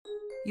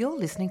You're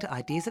listening to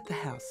Ideas at the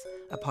House,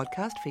 a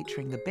podcast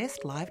featuring the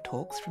best live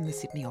talks from the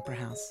Sydney Opera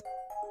House.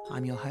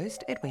 I'm your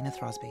host, Edwina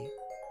Throsby.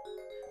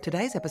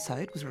 Today's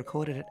episode was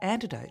recorded at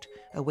Antidote,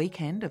 a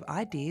weekend of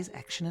ideas,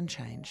 action and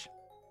change.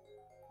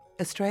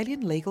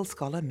 Australian legal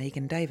scholar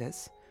Megan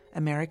Davis,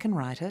 American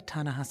writer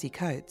Ta-Nehisi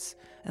Coates,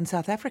 and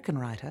South African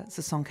writer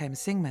Sisonke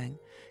Msingmang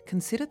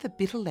consider the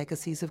bitter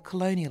legacies of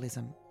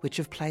colonialism which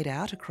have played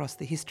out across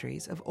the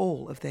histories of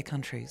all of their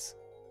countries.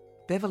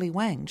 Beverly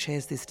Wang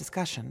chairs this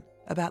discussion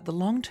about the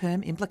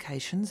long-term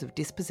implications of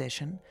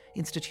dispossession,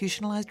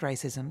 institutionalised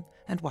racism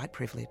and white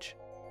privilege.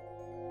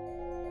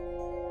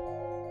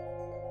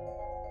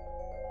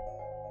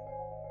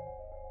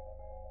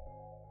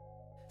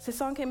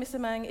 Sisonke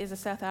Msingmang is a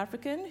South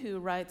African who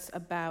writes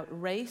about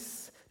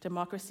race,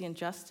 democracy and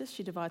justice.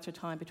 She divides her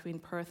time between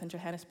Perth and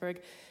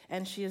Johannesburg,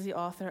 and she is the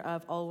author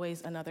of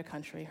Always Another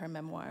Country, her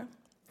memoir.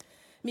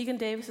 Megan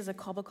Davis is a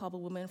Cobble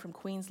woman from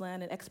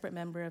Queensland, an expert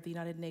member of the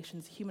United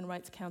Nations Human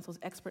Rights Council's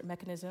expert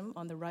mechanism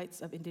on the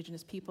rights of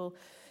Indigenous people,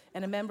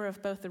 and a member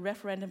of both the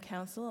Referendum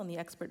Council and the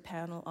expert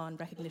panel on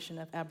recognition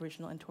of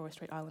Aboriginal and Torres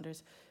Strait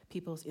Islanders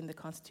peoples in the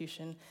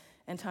Constitution.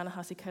 And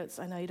Ta-Nehisi Coates,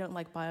 I know you don't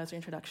like bios or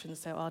introductions,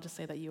 so I'll just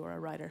say that you are a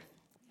writer.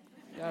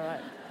 All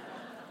right.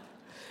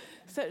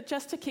 So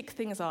just to kick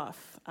things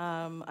off,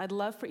 I'd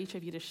love for each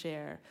of you to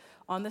share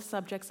on the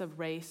subjects of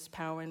race,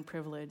 power, and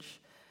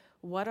privilege.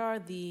 What are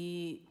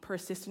the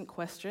persistent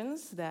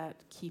questions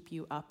that keep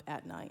you up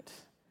at night?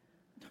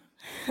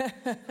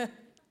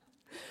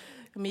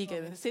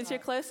 Megan, since you're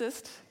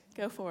closest,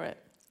 go for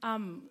it.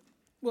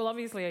 Well,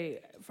 obviously,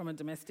 from a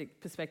domestic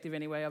perspective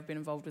anyway, I've been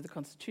involved with the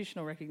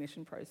constitutional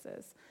recognition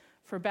process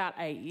for about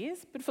 8 years,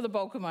 but for the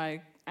bulk of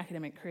my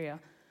academic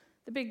career.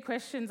 The big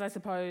questions, I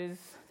suppose,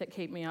 that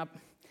keep me up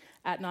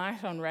at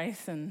night on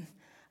race and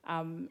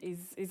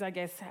is I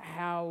guess,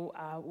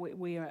 how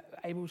we are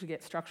able to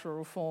get structural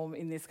reform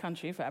in this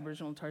country for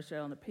Aboriginal and Torres Strait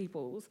Islander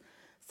peoples,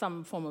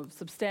 some form of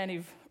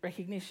substantive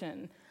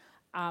recognition,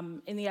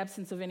 in the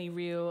absence of any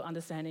real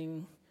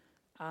understanding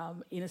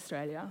in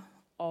Australia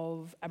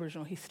of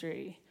Aboriginal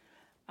history.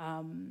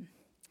 And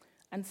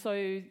so,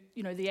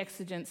 you know, the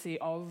exigency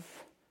of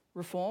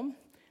reform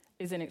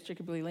is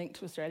inextricably linked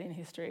to Australian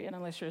history, and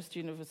unless you're a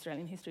student of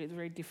Australian history, it's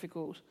very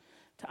difficult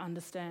to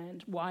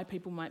understand why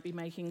people might be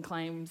making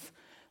claims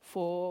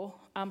for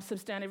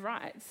substantive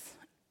rights,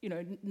 you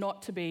know,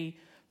 not to be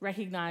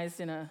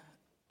recognised in a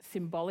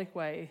symbolic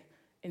way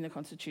in the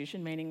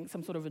Constitution, meaning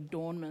some sort of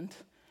adornment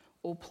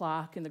or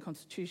plaque in the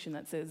Constitution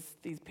that says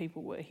these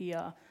people were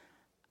here,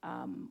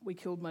 we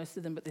killed most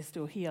of them, but they're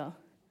still here.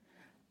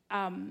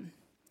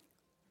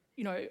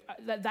 You know,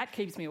 that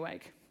keeps me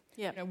awake.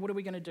 Yeah. You know, what are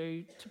we going to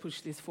do to push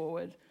this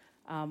forward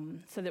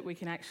so that we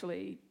can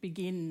actually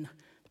begin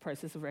the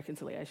process of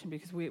reconciliation,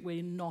 because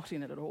we're not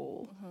in it at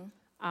all.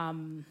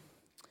 Mm-hmm.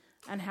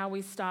 And how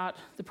we start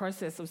the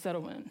process of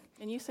settlement.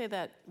 And you say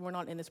that we're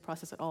not in this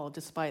process at all,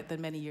 despite the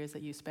many years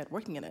that you spent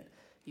working in it.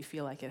 You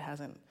feel like it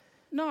hasn't...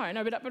 No,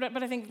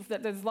 but I think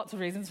that there's lots of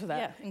reasons for that,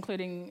 yeah.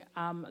 including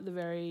the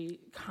very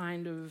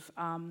kind of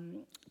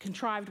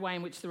contrived way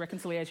in which the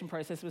reconciliation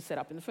process was set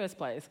up in the first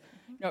place.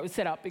 Mm-hmm. You know, it was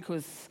set up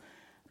because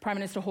Prime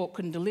Minister Hawke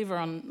couldn't deliver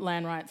on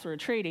land rights or a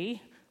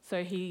treaty,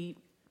 so he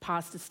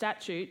passed a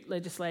statute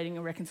legislating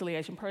a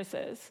reconciliation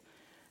process.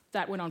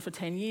 That went on for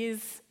 10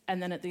 years,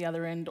 and then at the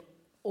other end,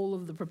 all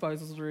of the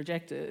proposals were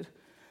rejected.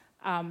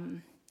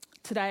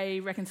 Today,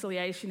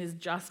 reconciliation is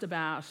just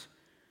about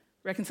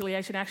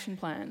reconciliation action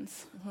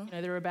plans. Mm-hmm. You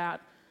know, they're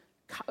about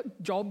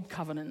job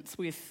covenants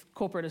with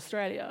corporate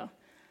Australia.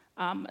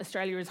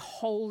 Australia has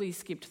wholly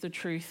skipped the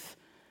truth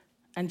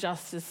and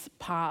justice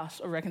part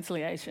of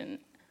reconciliation,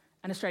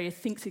 and Australia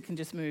thinks it can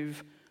just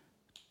move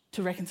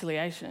to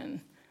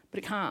reconciliation, but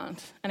it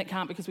can't. And it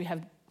can't because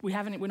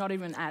we're not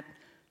even at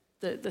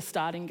the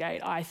starting gate,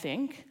 I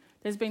think.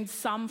 There's been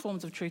some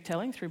forms of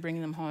truth-telling through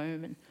bringing them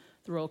home and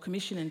the Royal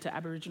Commission into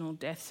Aboriginal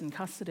deaths in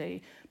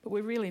custody, but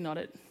we're really not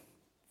at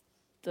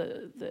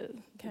the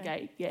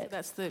gate yet. So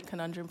that's the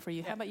conundrum for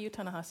you. Yeah. How about you,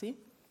 Ta-Nehisi?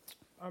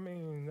 I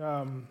mean,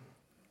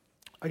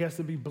 I guess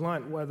to be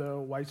blunt, whether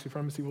white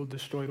supremacy will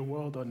destroy the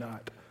world or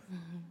not.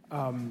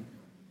 Mm-hmm.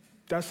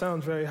 That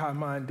sounds very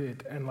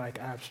high-minded and like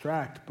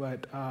abstract,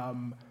 but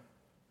I'm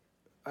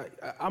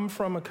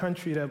from a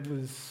country that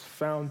was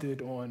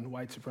founded on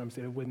white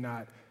supremacy. That would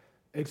not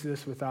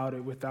exist without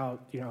it,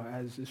 without, you know,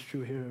 as is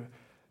true here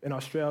in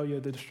Australia,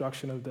 the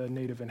destruction of the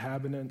native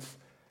inhabitants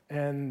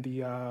and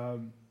the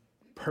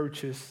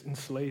purchase,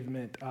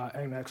 enslavement,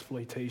 and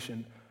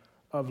exploitation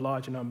of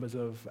large numbers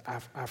of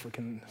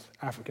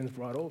Africans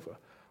brought over.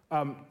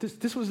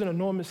 This was an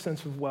enormous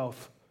sense of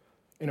wealth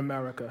in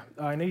America.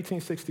 In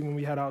 1860, when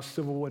we had our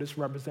Civil War, this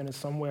represented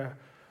somewhere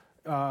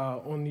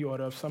on the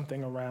order of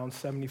something around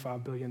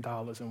 $75 billion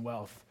in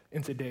wealth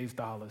in today's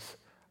dollars.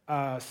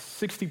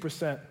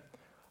 60%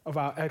 of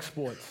our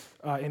exports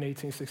in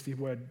 1860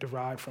 were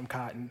derived from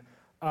cotton.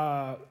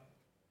 The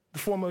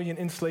 4 million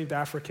enslaved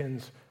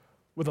Africans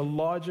were the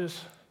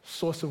largest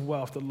source of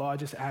wealth, the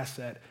largest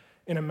asset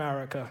in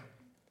America,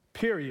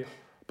 period,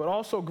 but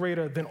also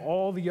greater than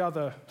all the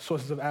other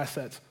sources of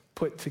assets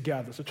put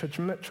together. So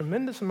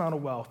tremendous amount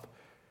of wealth.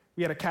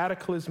 We had a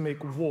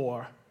cataclysmic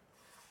war,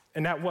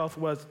 and that wealth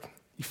was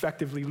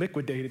effectively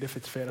liquidated, if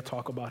it's fair to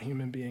talk about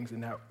human beings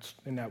in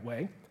that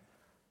way.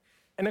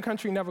 And the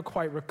country never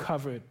quite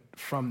recovered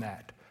from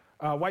that.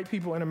 White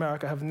people in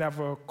America have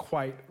never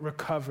quite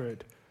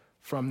recovered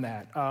from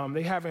that.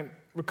 They haven't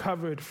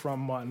recovered from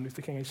Martin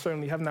Luther King. They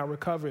certainly have not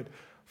recovered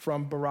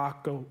from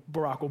Barack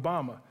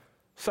Obama,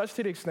 such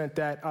to the extent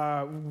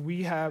that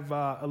we have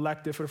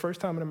elected, for the first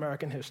time in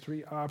American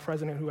history, a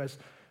president who has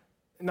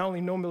not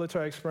only no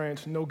military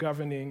experience, no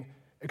governing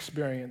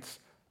experience,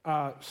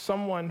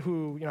 someone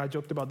who, I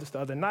joked about this the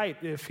other night,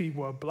 if he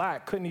were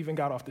black, couldn't even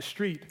get off the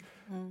street,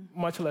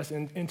 much less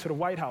into the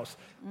White House.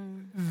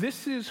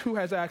 This is who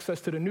has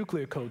access to the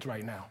nuclear codes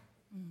right now.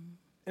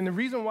 And the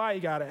reason why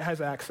he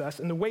has access,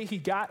 and the way he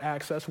got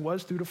access,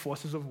 was through the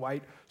forces of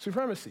white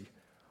supremacy.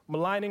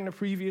 Maligning the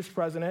previous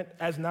president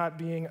as not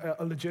being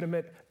a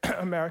legitimate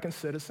American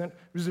citizen,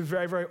 which is a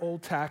very, very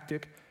old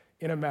tactic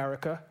in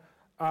America.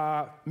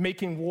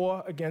 Making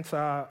war against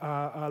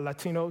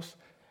Latinos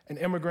and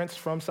immigrants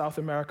from South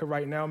America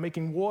right now,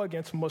 making war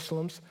against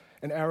Muslims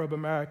and Arab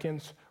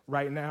Americans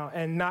right now,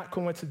 and not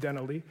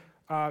coincidentally,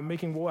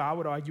 making war, I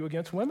would argue,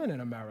 against women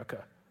in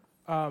America.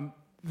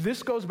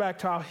 This goes back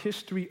to our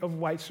history of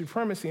white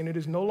supremacy, and it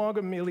is no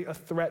longer merely a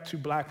threat to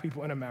black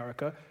people in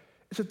America,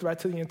 it's a threat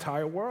to the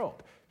entire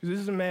world. This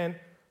is a man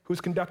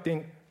who's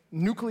conducting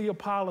nuclear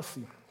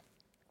policy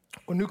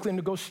or nuclear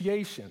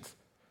negotiations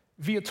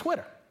via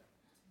Twitter.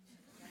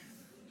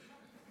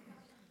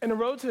 And the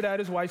road to that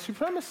is white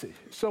supremacy.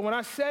 So when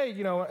I say,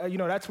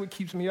 that's what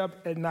keeps me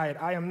up at night,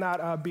 I am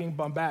not being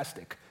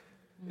bombastic.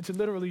 It's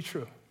literally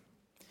true.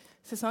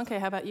 Sisonke,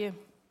 how about you?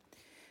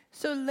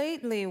 So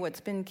lately,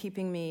 what's been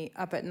keeping me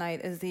up at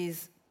night is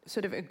these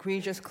sort of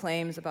egregious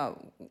claims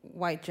about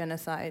white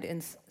genocide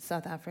in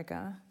South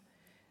Africa.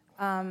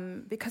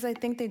 Because I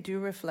think they do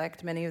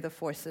reflect many of the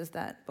forces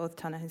that both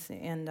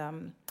Ta-Nehisi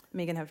and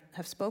Megan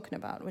have spoken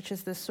about, which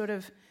is this sort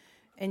of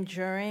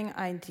enduring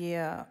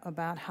idea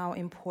about how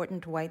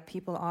important white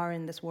people are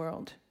in this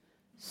world.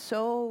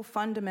 So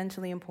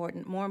fundamentally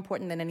important, more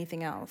important than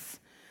anything else.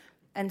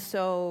 And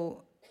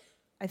so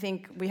I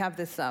think we have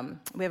this,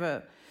 we have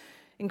a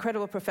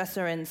incredible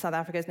professor in South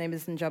Africa, his name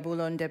is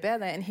Njabulo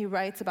Ndebele, and he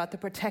writes about the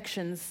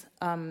protections,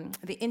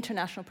 the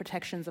international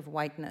protections of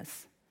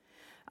whiteness.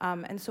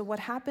 And so what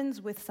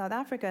happens with South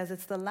Africa is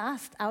it's the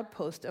last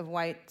outpost of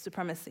white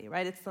supremacy,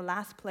 right? It's the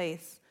last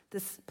place,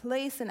 this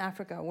place in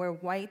Africa where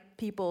white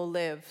people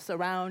live,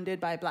 surrounded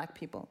by black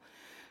people.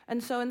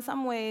 And so in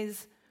some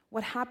ways,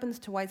 what happens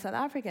to white South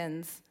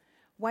Africans,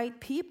 white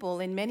people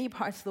in many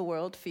parts of the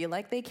world feel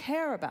like they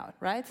care about,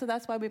 right? So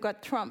that's why we've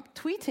got Trump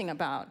tweeting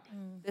about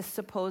this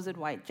supposed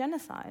white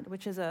genocide,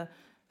 which is a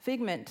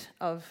figment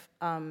of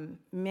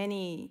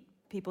many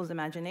people's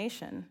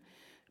imagination,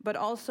 but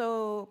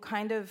also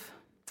kind of,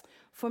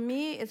 for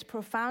me, it's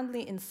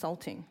profoundly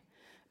insulting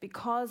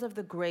because of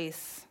the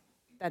grace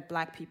that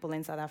black people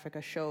in South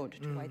Africa showed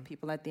to white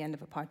people at the end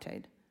of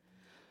apartheid.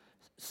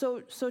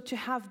 So to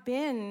have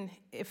been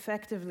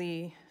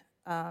effectively,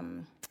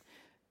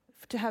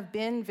 to have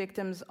been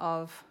victims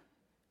of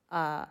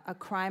a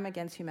crime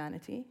against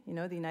humanity,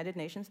 the United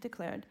Nations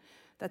declared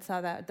that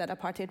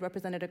apartheid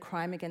represented a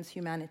crime against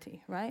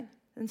humanity, right?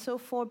 And so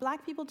for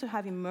black people to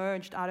have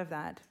emerged out of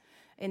that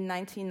in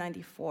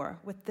 1994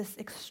 with this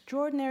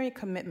extraordinary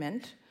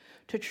commitment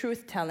to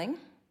truth-telling,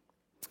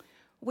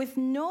 with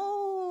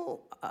no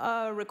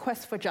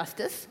request for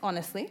justice,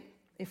 honestly,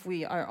 if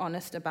we are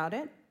honest about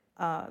it.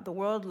 The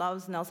world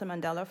loves Nelson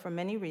Mandela for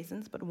many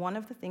reasons, but one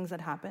of the things that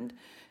happened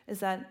is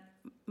that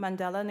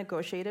Mandela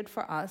negotiated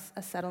for us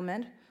a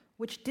settlement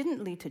which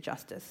didn't lead to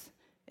justice.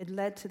 It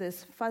led to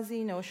this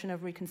fuzzy notion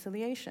of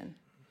reconciliation.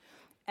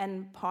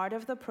 And part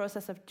of the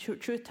process of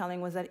truth-telling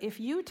was that if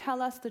you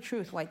tell us the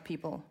truth, white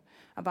people,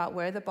 about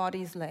where the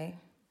bodies lay,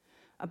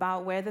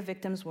 about where the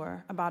victims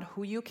were, about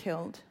who you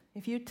killed,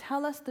 if you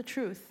tell us the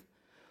truth,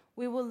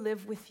 we will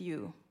live with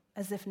you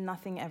as if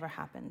nothing ever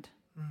happened.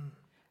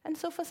 And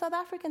so for South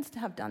Africans to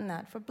have done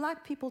that, for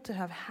black people to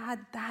have had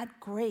that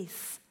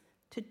grace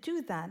to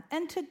do that,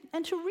 and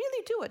to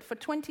really do it for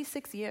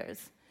 26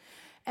 years,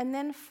 and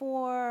then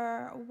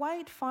for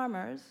white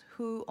farmers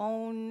who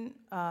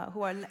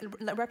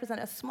represent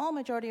a small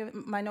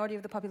minority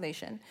of the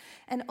population,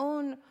 and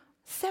own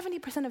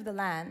 70% of the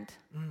land,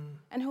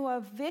 and who are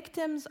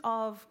victims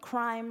of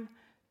crime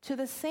to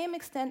the same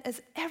extent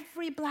as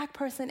every black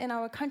person in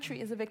our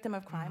country is a victim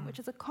of crime, which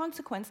is a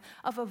consequence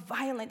of a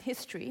violent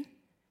history,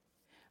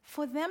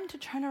 for them to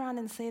turn around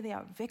and say they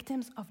are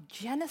victims of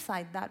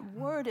genocide, that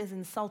word is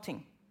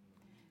insulting.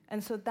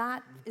 And so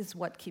that is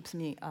what keeps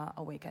me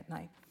awake at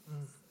night.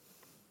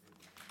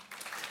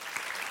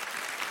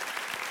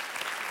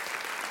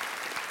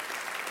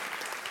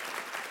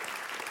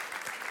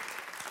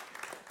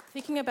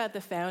 Thinking about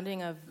the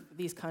founding of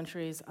these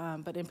countries,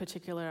 but in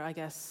particular, I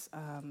guess,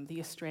 the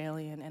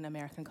Australian and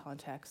American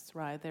contexts,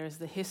 right? There's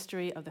the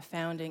history of the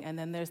founding, and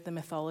then there's the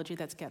mythology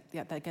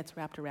that gets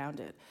wrapped around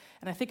it.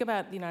 And I think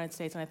about the United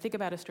States, and I think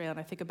about Australia, and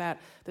I think about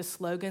the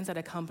slogans that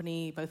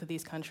accompany both of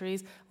these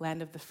countries: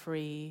 land of the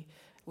free,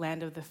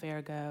 land of the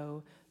fair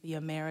go, the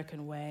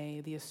American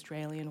way, the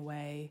Australian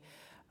way.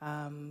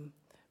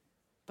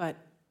 But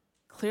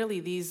clearly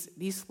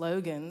these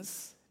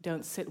slogans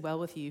don't sit well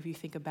with you if you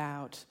think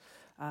about,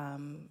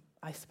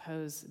 I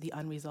suppose, the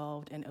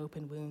unresolved and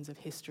open wounds of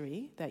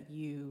history that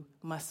you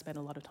must spend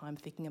a lot of time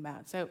thinking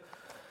about. So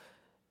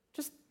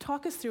just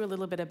talk us through a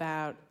little bit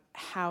about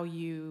how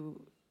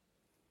you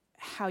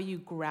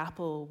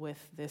grapple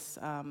with this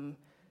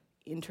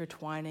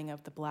intertwining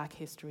of the Black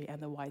history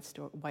and the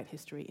white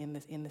history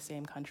in the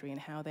same country, and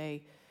how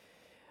they,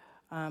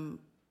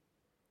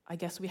 I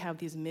guess we have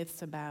these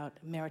myths about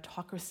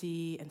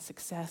meritocracy and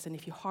success, and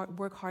if you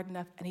work hard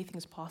enough, anything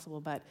is possible,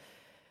 but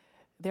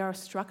there are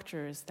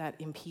structures that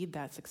impede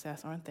that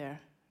success, aren't there?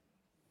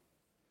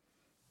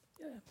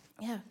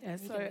 Yeah.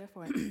 So,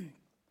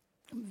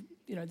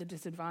 the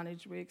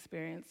disadvantage we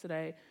experience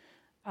today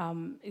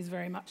is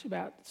very much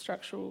about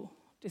structural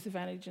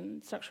disadvantage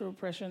and structural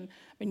oppression.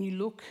 When you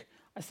look,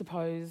 I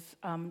suppose,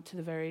 to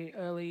the very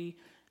early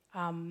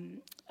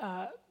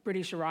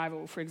British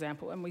arrival, for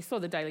example, and we saw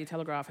the Daily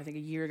Telegraph, I think,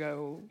 a year ago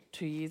or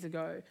 2 years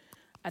ago,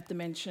 at the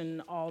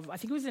mention of, I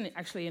think it was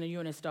actually in a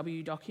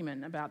UNSW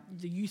document about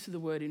the use of the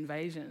word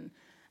invasion,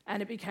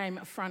 and it became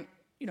a front,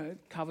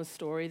 cover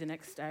story the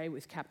next day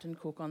with Captain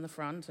Cook on the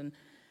front, and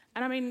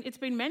I mean, it's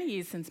been many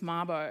years since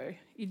Mabo.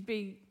 You'd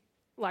be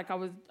like,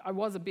 I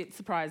was a bit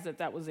surprised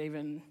that was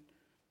even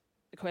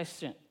a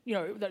question,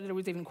 that it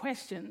was even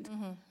questioned.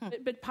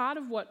 Mm-hmm. But part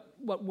of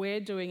what we're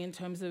doing in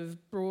terms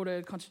of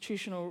broader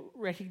constitutional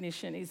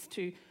recognition is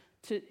to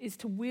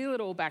wheel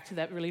it all back to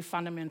that really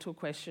fundamental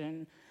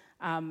question.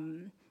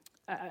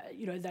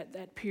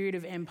 That period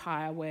of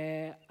empire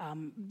where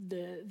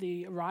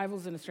the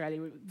arrivals in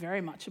Australia were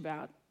very much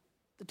about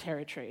the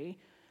territory,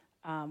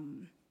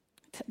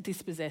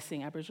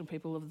 dispossessing Aboriginal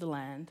people of the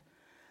land.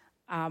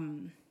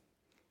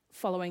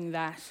 Following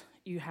that,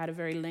 you had a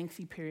very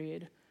lengthy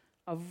period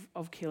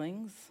of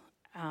killings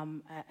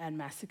and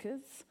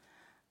massacres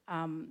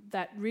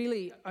that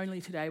really only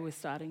today we're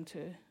starting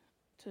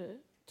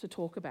to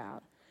talk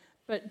about.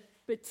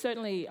 But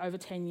certainly over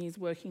 10 years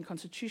working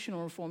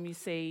constitutional reform, you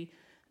see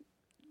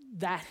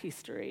that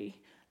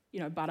history,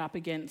 butt up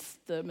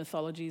against the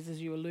mythologies,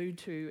 as you allude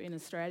to, in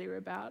Australia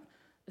about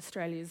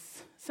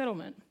Australia's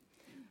settlement.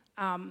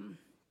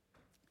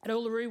 At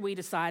Uluru, we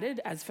decided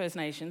as First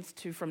Nations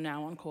to, from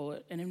now on, call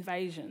it an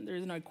invasion. There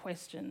is no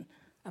question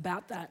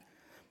about that.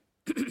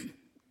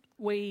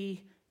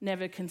 We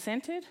never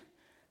consented.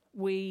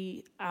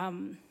 We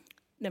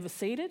never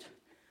ceded.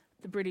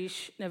 The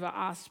British never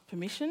asked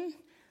permission.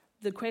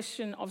 The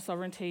question of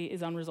sovereignty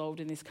is unresolved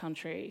in this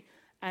country,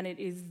 and it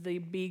is the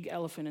big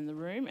elephant in the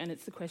room, and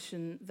it's the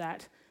question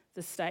that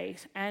the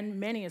state and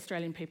many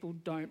Australian people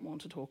don't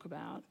want to talk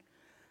about.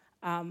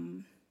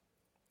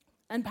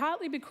 And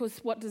partly because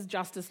what does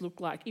justice look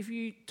like? If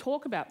you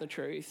talk about the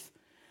truth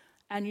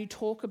and you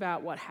talk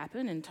about what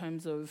happened in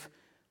terms of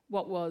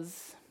what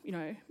was,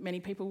 many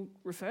people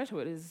refer to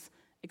it as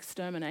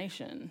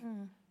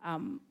extermination.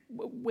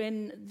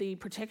 When the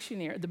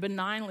protection era, the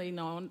benignly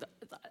known,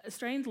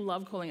 Australians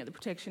love calling it the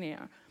protection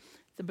era,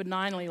 the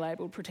benignly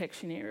labelled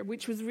protection era,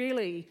 which was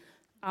really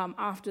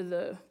after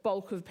the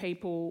bulk of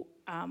people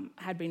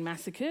had been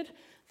massacred,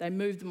 they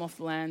moved them off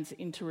the lands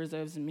into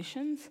reserves and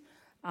missions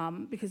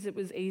because it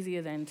was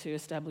easier then to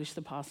establish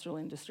the pastoral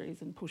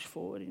industries and push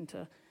forward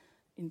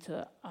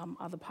into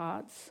other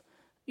parts.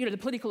 The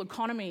political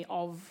economy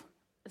of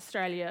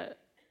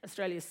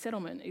Australia's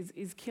settlement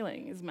is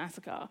killing, is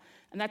massacre,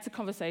 and that's a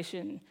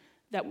conversation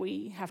that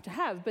we have to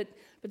have. But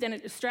then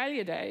at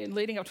Australia Day, and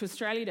leading up to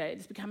Australia Day,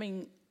 it's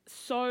becoming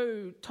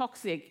so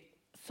toxic,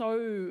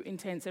 so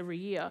intense every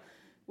year.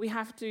 We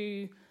have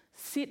to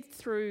sit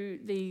through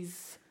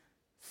these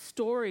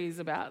stories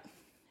about,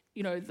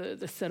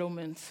 the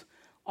settlement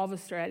of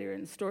Australia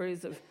and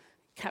stories of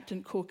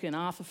Captain Cook and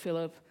Arthur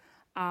Phillip.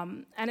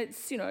 And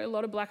it's, a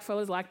lot of black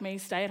fellas like me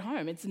stay at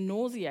home. It's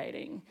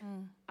nauseating.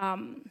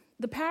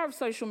 The power of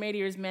social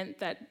media has meant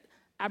that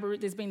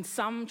there's been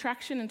some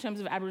traction in terms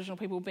of Aboriginal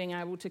people being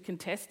able to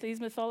contest these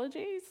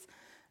mythologies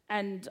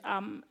and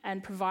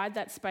provide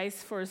that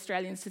space for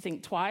Australians to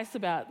think twice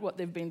about what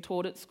they've been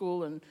taught at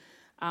school and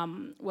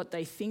what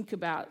they think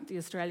about the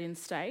Australian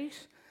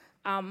state.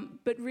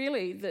 But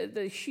really,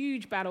 the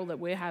huge battle that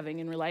we're having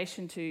in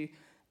relation to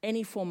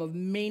any form of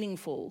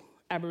meaningful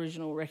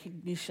Aboriginal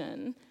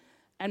recognition,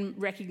 and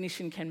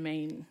recognition can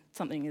mean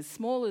something as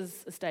small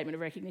as a statement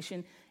of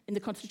recognition. In the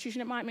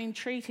Constitution, it might mean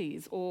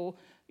treaties or,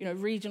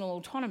 regional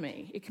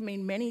autonomy. It can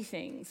mean many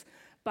things.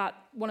 But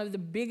one of the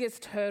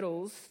biggest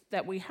hurdles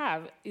that we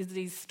have is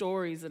these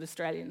stories that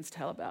Australians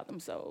tell about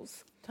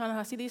themselves.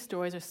 Ta-Nehisi, these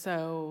stories are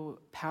so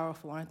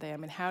powerful, aren't they? I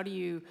mean, how do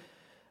you,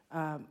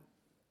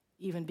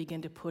 even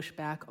begin to push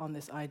back on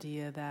this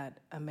idea that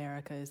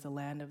America is the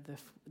land of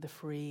the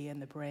free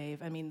and the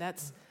brave. I mean,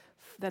 that's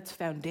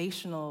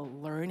foundational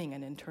learning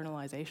and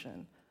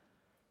internalization.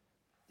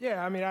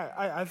 Yeah, I mean,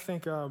 I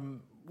think, well,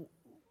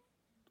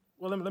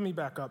 let me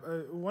back up.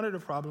 One of the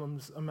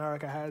problems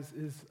America has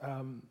is,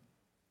 and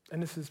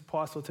this is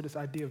partial to this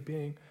idea of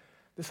being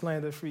this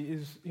land of the free,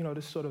 is,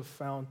 this sort of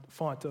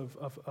font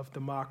of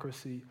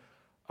democracy,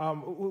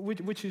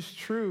 which is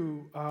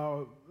true.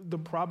 The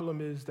problem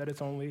is that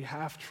it's only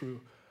half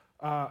true.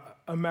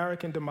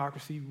 American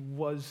democracy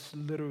was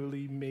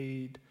literally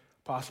made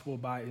possible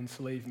by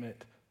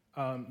enslavement.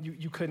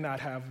 You could not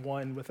have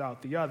one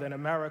without the other. In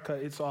America,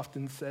 it's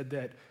often said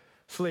that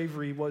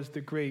slavery was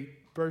the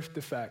great birth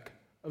defect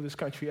of this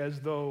country, as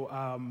though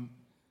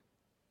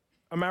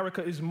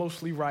America is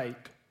mostly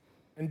right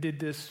and did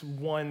this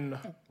one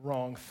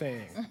wrong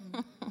thing.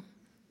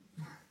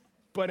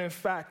 But in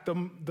fact,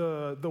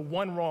 the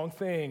one wrong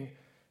thing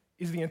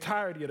is the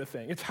entirety of the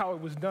thing. It's how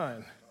it was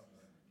done.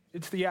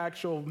 It's the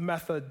actual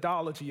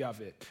methodology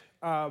of it.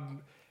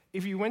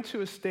 If you went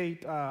to a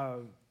state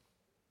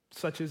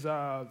such as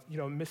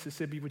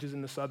Mississippi, which is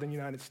in the southern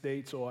United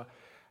States, or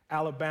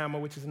Alabama,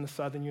 which is in the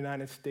southern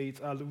United States,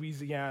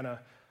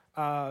 Louisiana,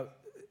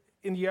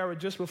 in the era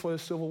just before the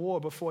Civil War,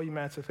 before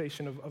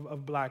emancipation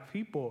of black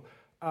people,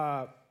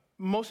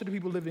 most of the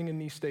people living in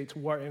these states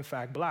were in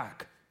fact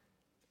black.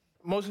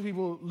 Most of the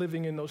people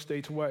living in those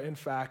states were in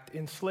fact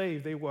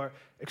enslaved. They were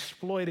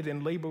exploited,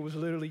 and labor was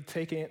literally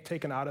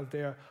taken out of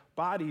their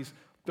bodies.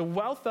 The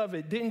wealth of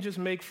it didn't just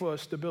make for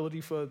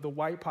stability for the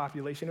white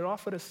population, it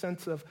offered a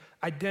sense of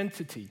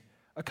identity,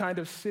 a kind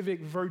of civic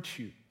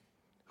virtue.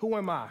 Who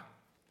am I?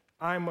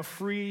 I'm a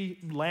free,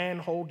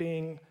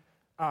 land-holding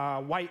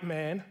white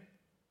man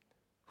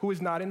who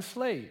is not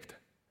enslaved.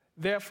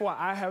 Therefore,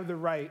 I have the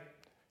right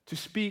to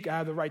speak, I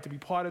have the right to be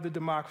part of the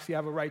democracy, I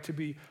have a right to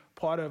be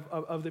part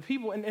of the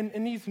people.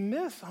 And these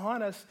myths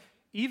haunt us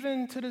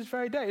even to this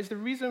very day. It's the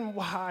reason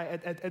why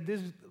at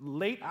this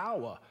late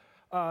hour,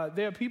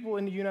 there are people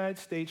in the United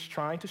States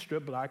trying to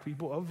strip black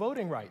people of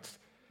voting rights.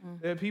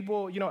 There are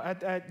people, in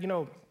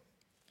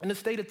the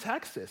state of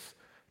Texas,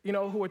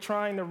 who are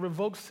trying to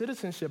revoke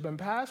citizenship and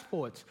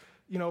passports,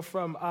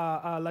 from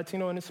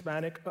Latino and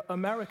Hispanic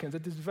Americans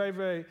at this very,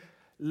 very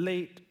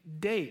late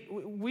date.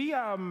 We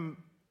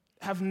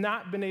have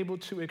not been able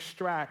to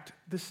extract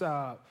this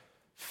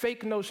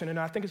fake notion, and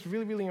I think it's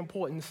really, really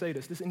important to say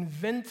this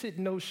invented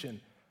notion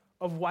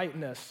of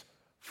whiteness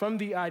from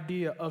the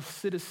idea of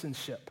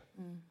citizenship.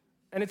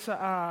 And it's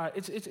a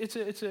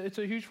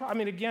huge problem. I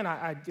mean, again,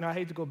 I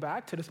hate to go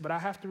back to this, but I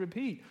have to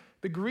repeat.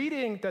 The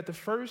greeting that the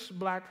first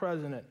black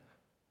president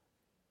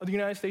of the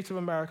United States of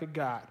America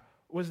got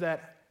was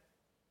that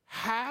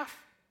half,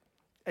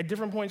 at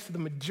different points to the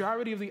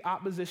majority of the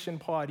opposition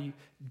party,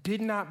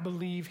 did not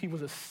believe he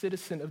was a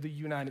citizen of the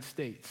United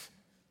States.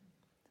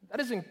 That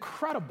is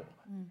incredible.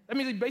 That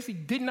means they basically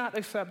did not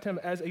accept him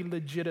as a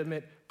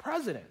legitimate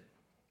president.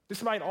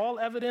 Despite all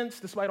evidence,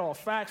 despite all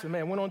facts, the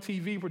man went on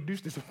TV,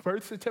 produced his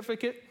birth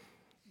certificate.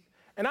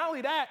 And not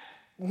only that,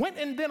 went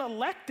and then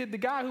elected the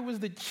guy who was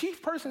the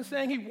chief person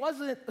saying he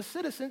wasn't a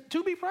citizen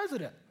to be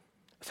president.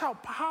 That's how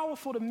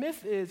powerful the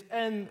myth is.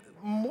 And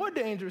more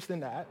dangerous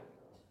than that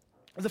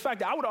is the fact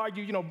that I would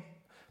argue,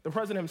 the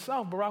president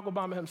himself, Barack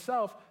Obama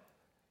himself,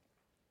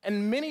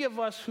 and many of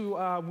us who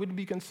would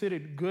be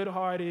considered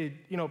good-hearted,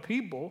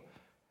 people,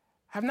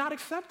 have not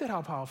accepted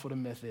how powerful the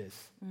myth is.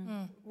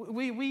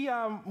 We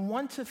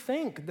want to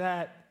think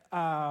that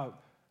the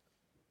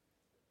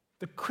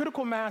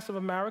critical mass of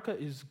America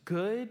is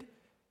good,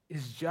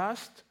 is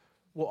just,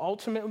 will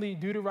ultimately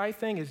do the right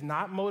thing, is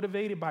not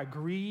motivated by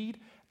greed,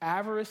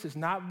 avarice, is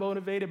not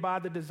motivated by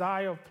the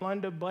desire of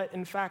plunder, but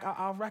in fact,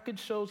 our record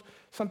shows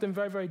something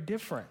very, very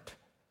different.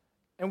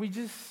 And we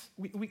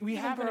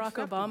haven't Barack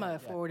Obama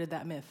that forwarded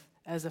that myth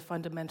as a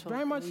fundamental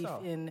very much belief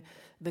so. in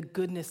the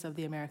goodness of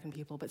the American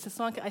people. But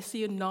Sasonke, I see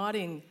you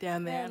nodding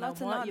down there, and I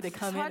want you to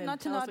come in and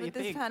tell us what you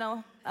think. It's hard not to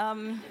nod with this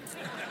panel.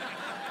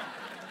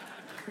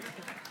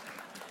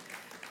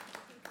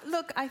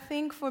 Look, I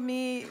think for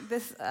me,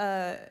 this,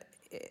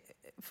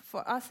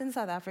 for us in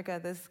South Africa,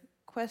 this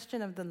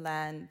question of the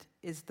land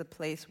is the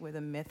place where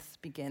the myths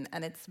begin.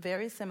 And it's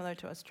very similar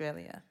to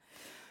Australia,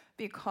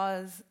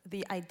 because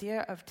the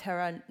idea of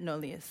terra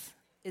nullius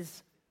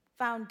is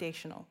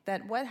foundational.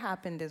 That what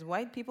happened is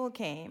white people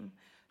came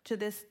to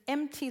this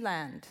empty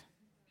land.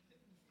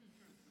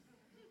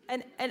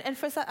 And in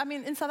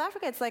South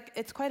Africa,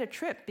 it's quite a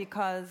trip,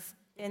 because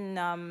in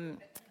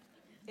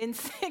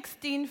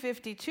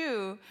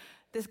 1652,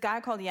 this guy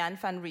called Jan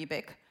van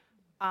Riebeeck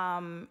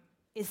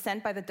is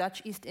sent by the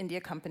Dutch East India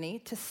Company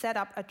to set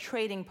up a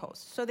trading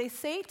post. So they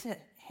say to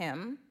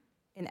him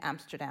in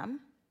Amsterdam,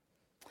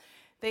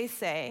 they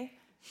say,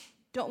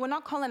 we're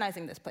not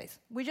colonizing this place.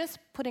 We're just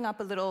putting up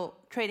a little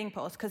trading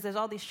post because there's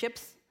all these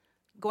ships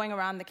going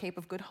around the Cape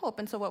of Good Hope.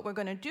 And so what we're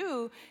going to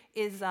do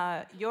is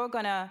you're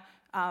going to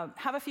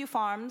have a few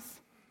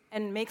farms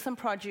and make some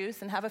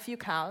produce and have a few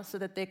cows so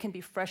that there can be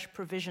fresh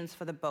provisions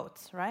for the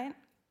boats, right?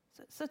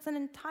 So it's the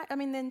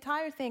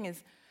entire thing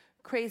is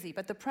crazy,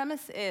 but the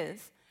premise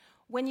is,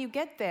 when you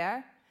get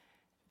there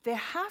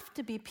have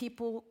to be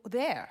people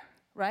there,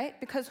 right?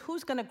 Because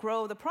who's going to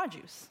grow the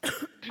produce?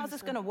 How's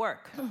this going to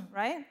work,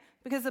 right?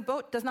 Because the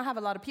boat does not have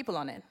a lot of people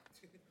on it.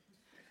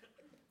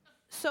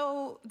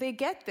 So they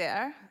get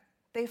there,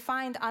 they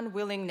find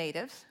unwilling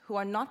natives who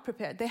are not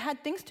prepared. They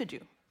had things to do,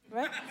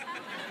 right?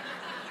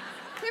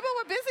 People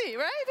were busy,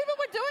 right? People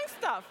were doing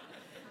stuff.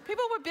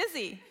 People were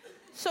busy.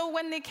 So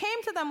when they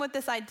came to them with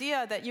this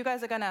idea that you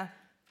guys are going to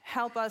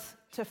help us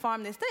to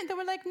farm this thing, they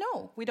were like,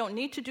 no, we don't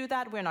need to do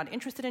that. We're not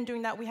interested in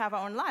doing that. We have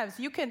our own lives.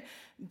 You can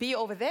be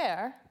over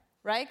there,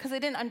 right? Because they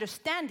didn't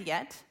understand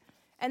yet.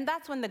 And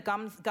that's when the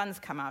guns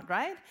come out,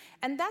 right?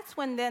 And that's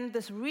when then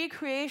this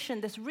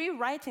recreation, this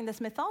rewriting, this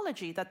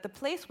mythology that the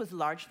place was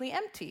largely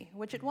empty,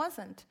 which it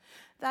wasn't.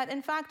 That,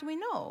 in fact, we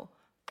know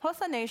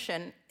Xhosa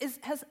Nation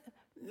has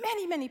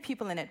many, many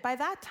people in it. By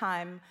that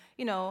time,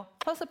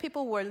 Xhosa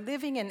people were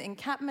living in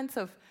encampments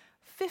of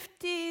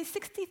 50,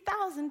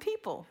 60,000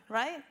 people,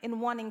 right? In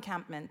one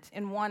encampment,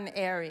 in one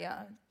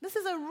area. This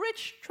is a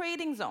rich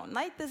trading zone,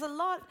 right? There's a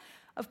lot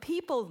of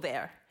people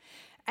there.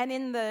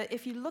 And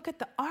if you look at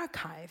the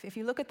archive, if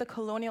you look at the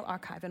colonial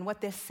archive and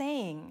what they're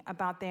saying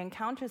about their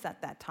encounters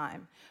at that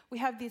time, we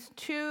have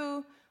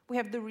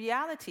the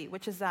reality,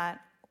 which is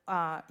that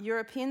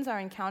Europeans are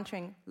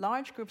encountering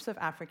large groups of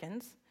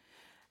Africans,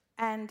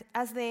 and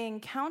as they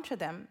encounter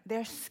them,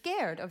 they're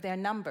scared of their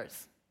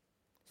numbers.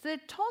 So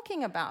they're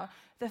talking about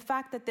the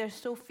fact that there's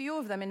so few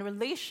of them in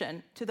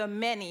relation to the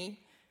many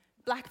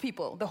black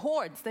people, the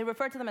hordes. They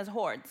refer to them as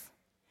hordes.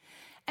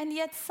 And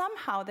yet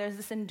somehow there's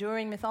this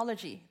enduring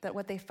mythology that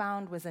what they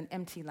found was an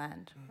empty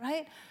land,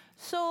 right?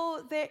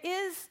 So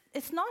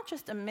it's not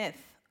just a myth.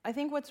 I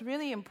think what's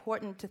really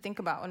important to think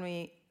about when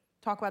we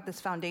talk about this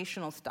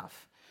foundational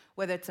stuff,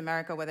 whether it's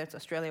America, whether it's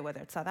Australia,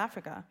 whether it's South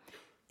Africa,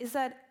 is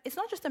that it's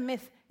not just a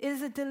myth, it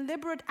is a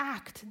deliberate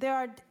act.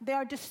 There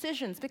are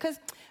decisions, because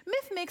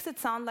myth makes it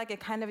sound like it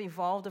kind of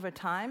evolved over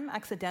time,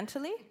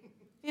 accidentally.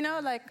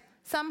 Like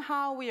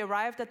somehow we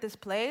arrived at this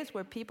place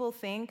where people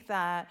think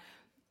that,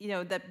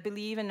 that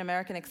believe in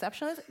American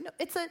exceptionalism. No,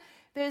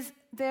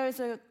 there's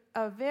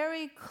a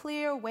very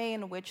clear way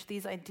in which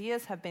these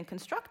ideas have been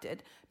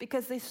constructed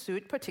because they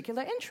suit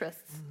particular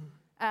interests.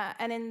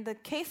 And in the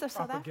case of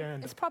South Africa,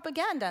 it's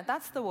propaganda.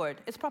 That's the word.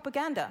 It's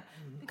propaganda.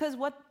 Because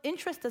what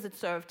interest does it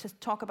serve to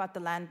talk about the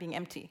land being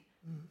empty?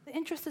 The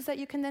interest is that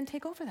you can then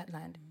take over that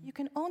land. You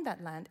can own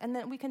that land. And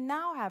then we can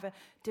now have a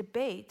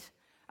debate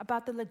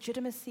about the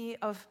legitimacy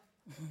of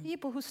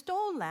people who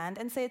stole land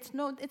and say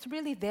it's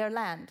really their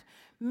land.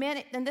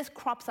 And this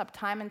crops up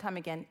time and time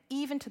again,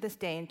 even to this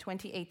day in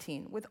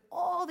 2018, with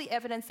all the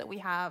evidence that we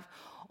have,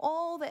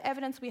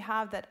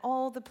 that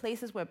all the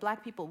places where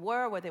black people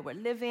were, where they were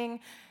living,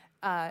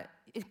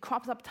 it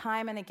crops up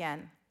time and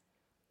again.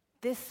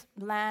 This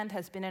land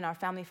has been in our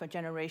family for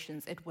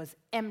generations. It was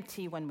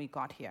empty when we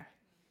got here.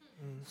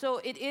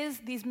 So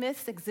these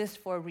myths exist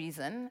for a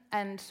reason,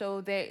 and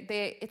so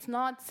it's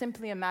not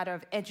simply a matter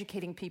of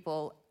educating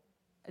people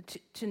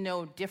to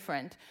know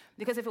different,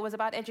 because if it was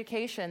about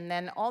education,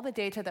 then all the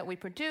data that we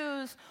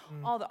produce,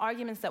 all the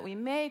arguments that we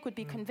make would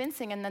be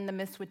convincing, and then the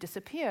myths would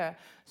disappear.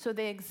 So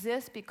they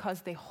exist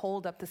because they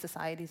hold up the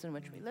societies in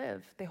which we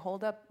live. They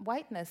hold up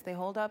whiteness, they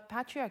hold up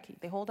patriarchy,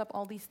 they hold up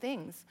all these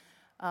things,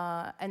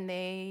 and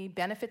they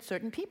benefit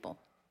certain people.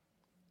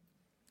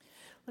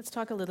 Let's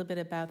talk a little bit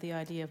about the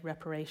idea of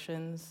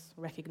reparations,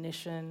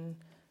 recognition,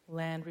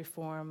 land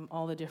reform,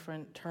 all the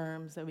different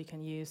terms that we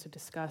can use to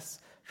discuss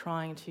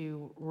trying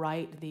to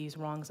right these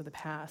wrongs of the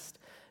past.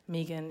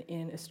 Megan,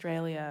 in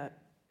Australia,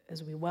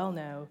 as we well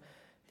know,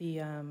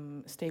 the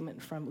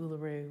statement from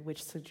Uluru,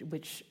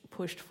 which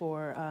pushed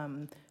for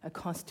a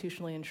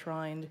constitutionally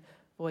enshrined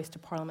voice to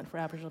Parliament for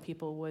Aboriginal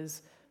people,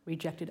 was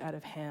rejected out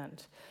of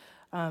hand.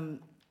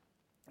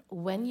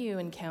 When you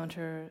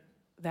encounter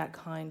that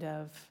kind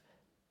of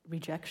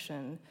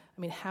rejection,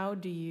 how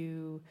do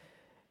you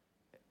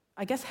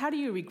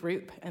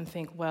regroup and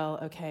think, well,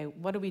 okay,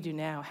 what do we do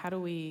now? How do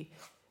we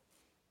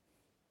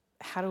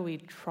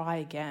try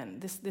again?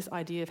 This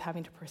idea of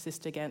having to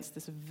persist against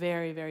this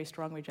very, very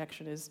strong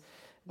rejection is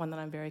one that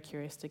I'm very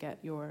curious to get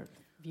your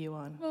view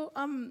on. Well,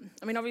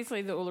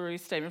 obviously the Uluru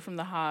Statement from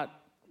the Heart,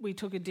 we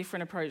took a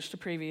different approach to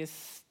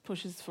previous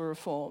pushes for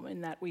reform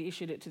in that we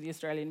issued it to the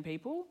Australian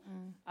people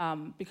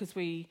because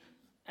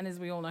and as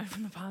we all know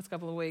from the past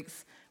couple of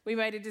weeks, we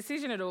made a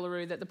decision at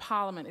Uluru that the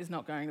Parliament is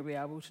not going to be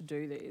able to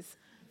do this.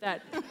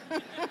 That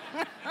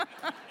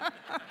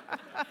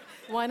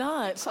Why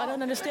not? I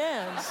don't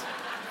understand.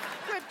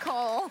 Good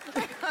call.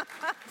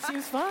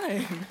 Seems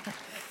fine.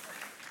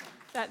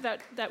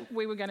 that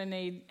we were going to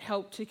need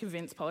help to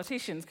convince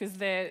politicians because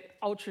they're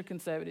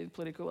ultra-conservative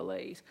political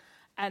elite.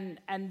 And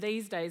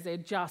these days they're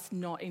just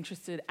not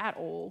interested at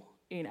all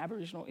in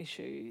Aboriginal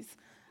issues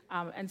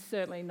and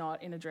certainly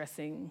not in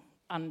addressing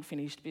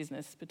unfinished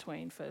business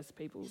between First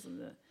Peoples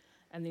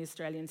and the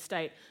Australian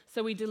state.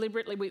 So we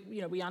deliberately,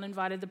 we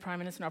uninvited the Prime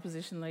Minister and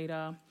Opposition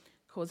Leader,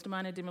 caused a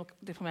minor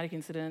diplomatic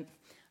incident,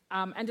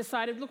 and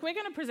decided, look, we're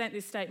going to present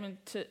this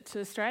statement to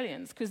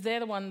Australians because they're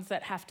the ones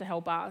that have to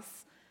help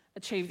us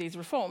achieve these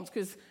reforms.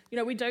 Because,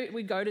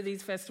 we go to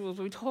these festivals,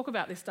 we talk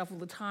about this stuff all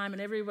the time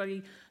and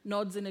everybody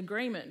nods in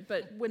agreement.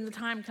 But when the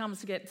time comes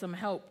to get some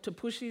help to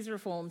push these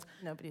reforms,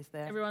 nobody's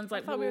there. Everyone's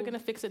like, I thought we were going to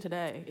fix it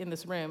today in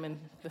this room in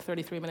the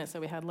 33 minutes that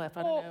we had left.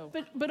 I don't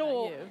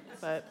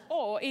know.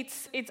 Or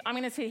it's I'm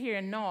going to sit here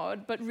and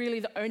nod, but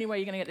really the only way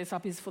you're going to get this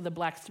up is for the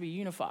blacks to be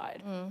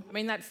unified. I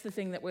mean, that's the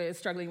thing that we're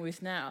struggling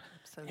with now.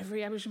 Absolutely.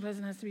 Every Aboriginal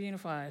person has to be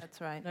unified. That's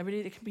right. There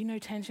can be no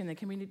tension, there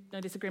can be no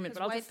disagreement.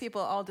 But white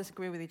people all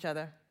disagree with each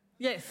other.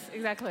 Yes,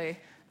 exactly.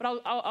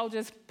 But I'll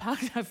just park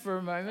that for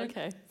a moment.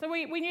 Okay. So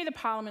we knew the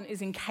Parliament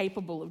is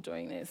incapable of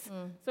doing this.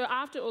 So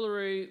after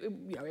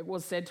Uluru, it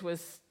was said to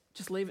us,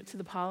 just leave it to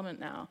the Parliament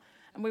now.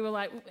 And we were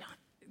like,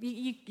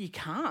 you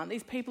can't.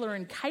 These people are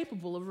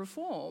incapable of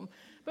reform.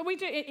 But we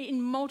do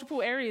in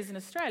multiple areas in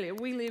Australia.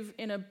 We live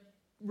in a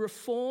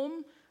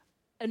reform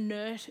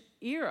inert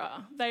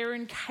era. They are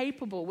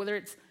incapable, whether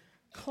it's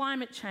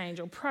climate change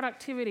or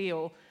productivity,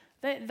 or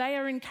they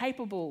are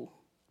incapable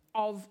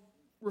of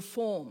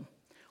reform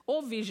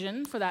or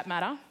vision, for that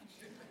matter.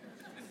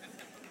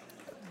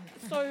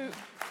 So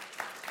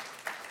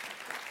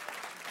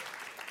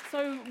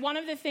one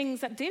of the things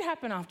that did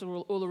happen after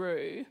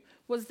Uluru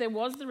was there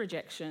was the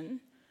rejection,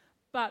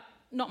 but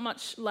not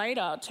much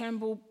later,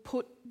 Turnbull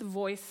put the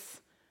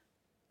voice,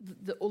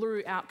 the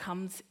Uluru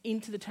outcomes,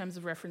 into the terms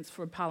of reference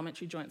for a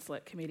Parliamentary Joint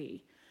Select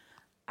Committee.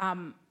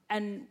 And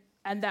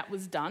that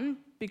was done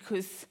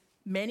because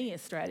many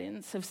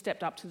Australians have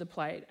stepped up to the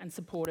plate and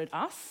supported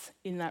us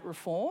in that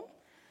reform.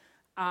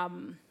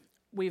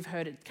 We've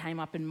heard it came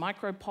up in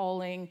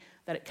micro-polling,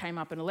 that it came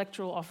up in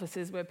electoral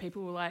offices where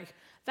people were like,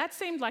 that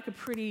seemed like a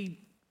pretty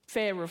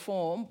fair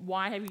reform.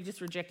 Why have you just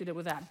rejected it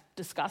without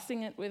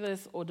discussing it with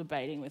us or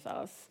debating with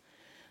us?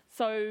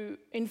 So,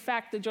 in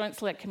fact, the Joint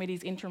Select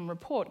Committee's interim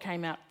report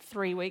came out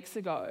 3 weeks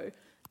ago,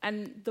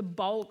 and the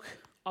bulk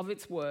of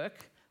its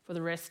work for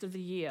the rest of the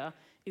year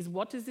is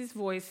what does this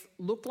voice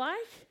look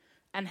like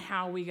and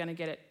how are we going to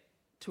get it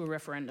to a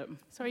referendum.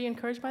 So are you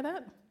encouraged by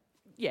that?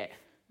 Yeah.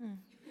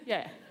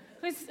 Yeah.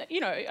 Because,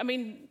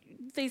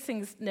 these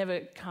things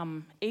never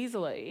come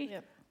easily.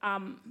 Yep.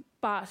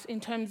 But in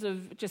terms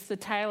of just the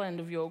tail end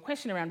of your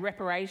question around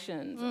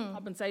reparations and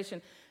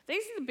compensation,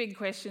 these are the big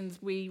questions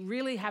we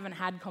really haven't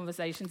had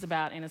conversations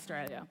about in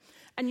Australia.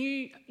 And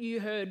you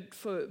heard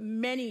for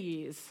many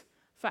years,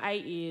 for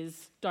 8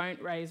 years,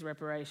 don't raise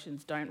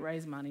reparations, don't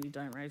raise money,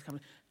 don't raise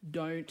compensation,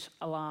 don't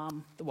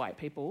alarm the white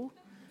people,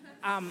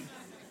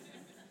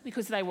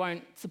 because they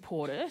won't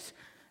support it.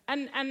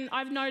 And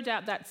I've no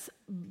doubt that's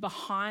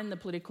behind the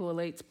political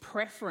elite's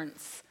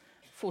preference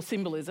for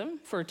symbolism,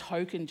 for a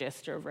token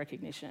gesture of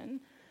recognition.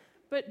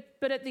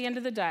 But at the end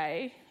of the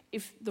day,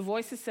 if the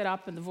voice is set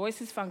up and the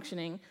voice is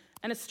functioning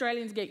and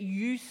Australians get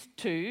used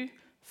to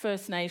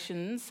First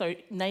Nations, so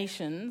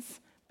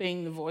nations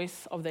being the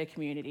voice of their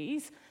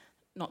communities,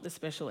 not the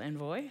special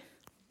envoy,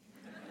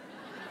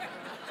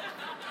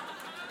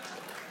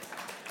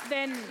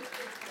 then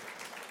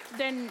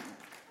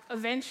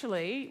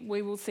eventually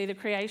we will see the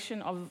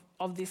creation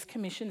of this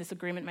commission, this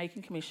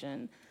agreement-making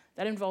commission,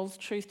 that involves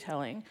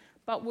truth-telling,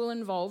 but will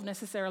involve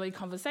necessarily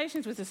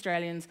conversations with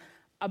Australians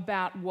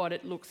about what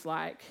it looks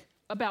like,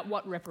 about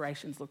what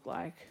reparations look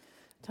like.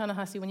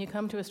 Ta-Nehisi, when you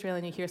come to Australia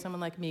and you hear someone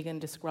like Megan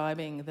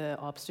describing the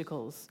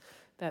obstacles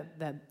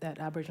that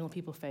Aboriginal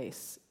people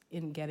face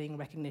in getting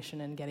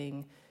recognition and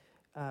getting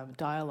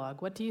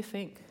dialogue, what do you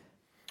think?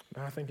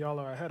 I think y'all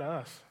are ahead of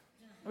us.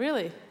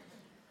 Really?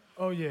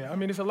 Oh, yeah. I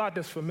mean, it's a lot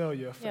that's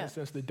familiar, for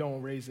instance, the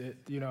don't raise it,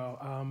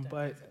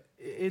 but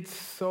it's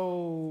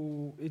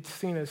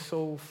seen as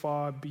so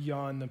far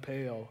beyond the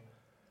pale.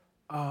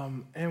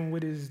 And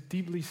what is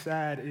deeply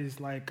sad is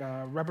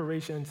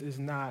reparations is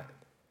not,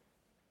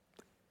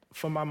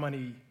 for my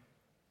money,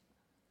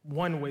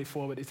 one way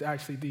forward. It's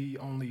actually the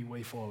only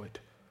way forward.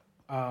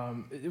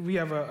 We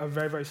have a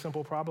very, very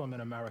simple problem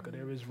in America.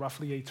 There is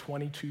roughly a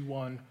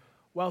 20-to-1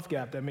 wealth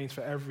gap. That means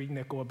for every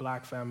nickel a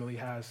black family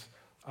has,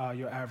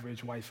 your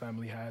average white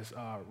family has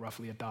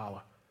roughly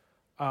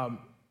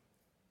 $1.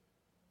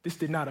 This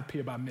did not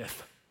appear by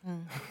myth.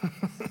 Go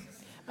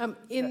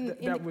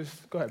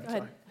ahead.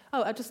 Sorry.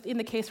 Oh, just in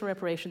the case for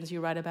reparations,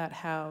 you write about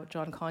how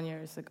John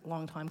Conyers, a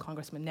longtime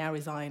congressman, now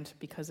resigned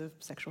because of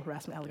sexual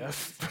harassment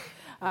allegations.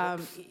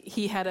 Yes.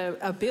 He had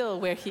a bill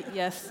where he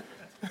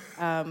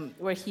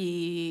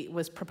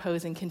was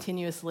proposing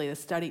continuously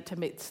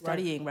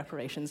studying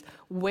reparations.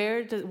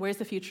 Where's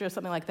the future of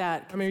something like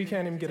that? I mean, we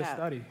can't even get a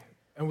study.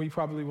 And we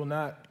probably will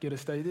not get a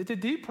study. The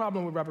deep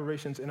problem with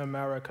reparations in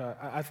America,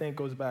 I think,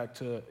 goes back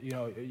to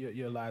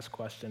your last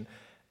question.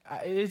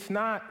 It's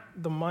not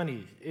the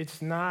money.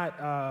 It's not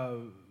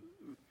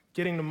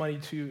getting the money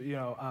to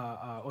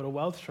or the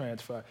wealth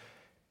transfer.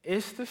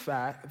 It's the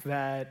fact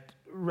that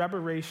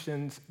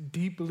reparations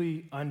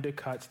deeply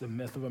undercuts the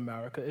myth of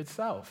America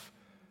itself.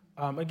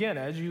 Again,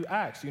 as you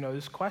asked,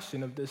 this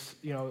question of this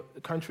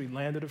country,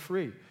 land of the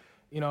free.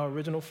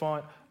 Original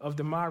font of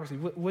democracy.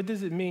 What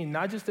does it mean?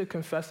 Not just to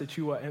confess that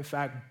you are, in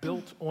fact,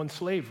 built on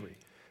slavery.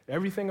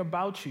 Everything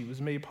about you was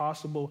made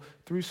possible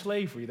through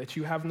slavery, that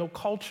you have no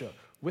culture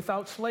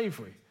without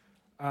slavery.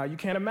 You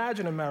can't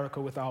imagine America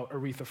without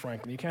Aretha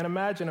Franklin. You can't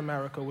imagine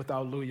America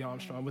without Louis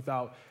Armstrong,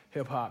 without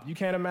hip-hop. You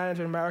can't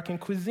imagine American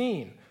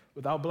cuisine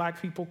without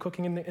black people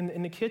cooking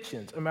in the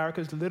kitchens.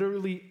 America is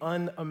literally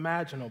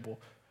unimaginable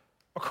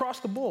across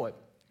the board,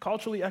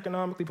 culturally,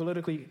 economically,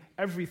 politically,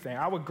 everything.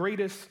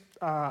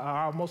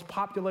 Our most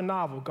popular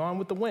novel, Gone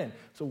with the Wind,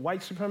 it's a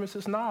white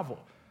supremacist novel.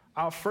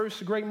 Our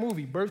first great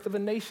movie, Birth of a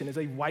Nation, is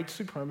a white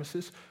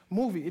supremacist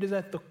movie. It is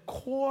at the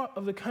core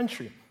of the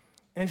country.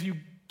 And if you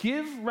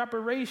give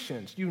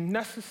reparations, you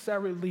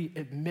necessarily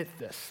admit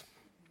this.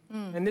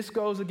 And this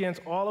goes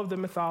against all of the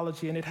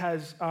mythology, and it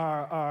has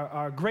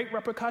great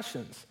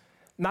repercussions,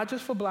 not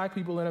just for black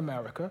people in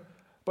America,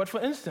 but for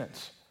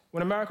instance,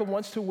 when America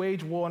wants to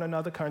wage war on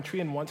another country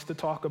and wants to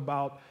talk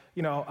about,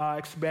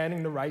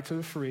 expanding the rights of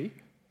the free,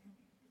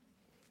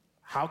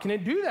 how can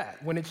it do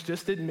that when it's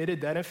just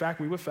admitted that, in fact,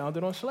 we were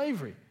founded on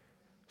slavery?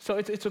 So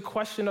it's a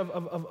question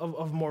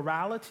of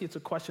morality. It's a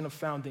question of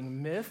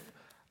founding myth.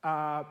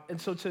 And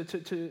so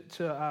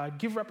to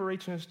give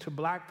reparations to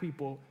black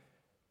people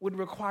would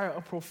require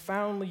a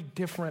profoundly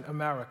different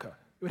America.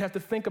 It would have to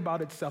think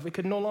about itself. It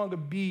could no longer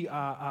be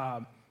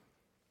a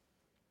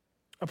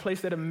place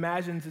that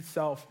imagines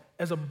itself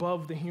as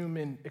above the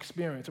human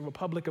experience, a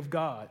republic of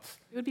gods.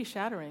 It would be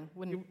shattering,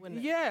 wouldn't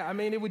it? Yeah, I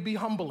mean, it would be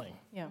humbling.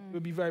 Yeah. It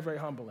would be very, very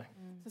humbling.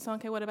 So,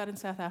 Sonke, what about in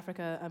South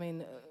Africa? I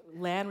mean,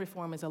 land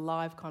reform is a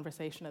live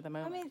conversation at the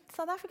moment. I mean,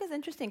 South Africa is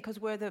interesting because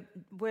we're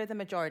the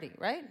majority,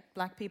 right?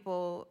 Black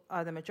people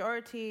are the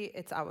majority.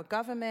 It's our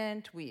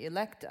government. We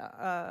elect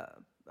a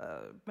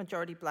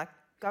majority black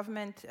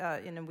government.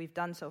 We've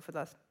done so for the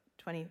last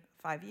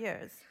 25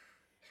 years.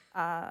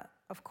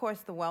 Of course,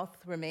 the wealth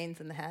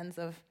remains in the hands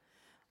of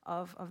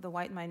the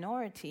white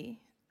minority,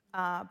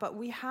 but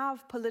we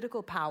have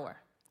political power,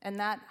 and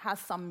that has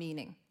some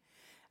meaning.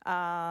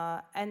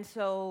 And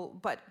so,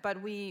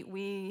 but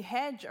we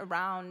hedge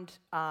around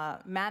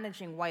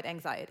managing white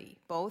anxiety,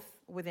 both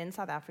within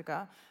South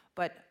Africa,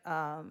 but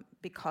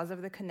because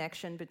of the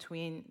connection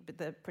between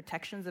the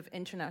protections of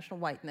international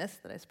whiteness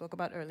that I spoke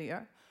about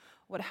earlier,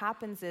 what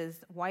happens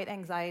is white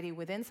anxiety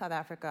within South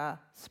Africa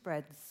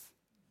spreads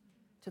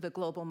to the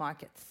global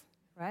markets,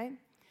 right?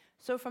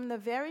 So from the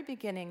very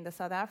beginning, the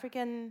South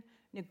African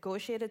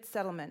negotiated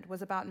settlement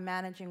was about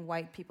managing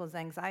white people's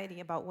anxiety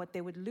about what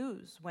they would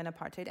lose when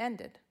apartheid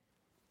ended.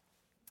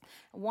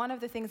 One of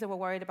the things they were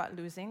worried about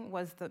losing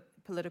was the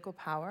political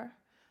power,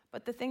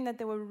 but the thing that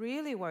they were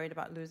really worried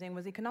about losing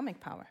was economic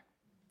power,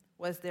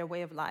 was their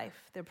way of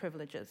life, their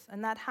privileges.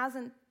 And that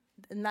hasn't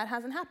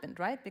happened,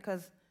 right?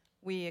 Because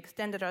we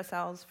extended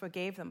ourselves,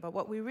 forgave them. But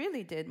what we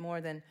really did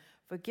more than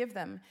forgive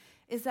them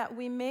is that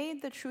we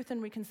made the truth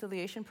and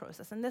reconciliation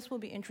process, and this will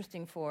be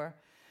interesting for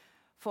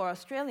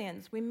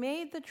Australians, we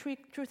made the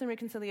truth and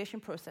reconciliation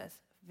process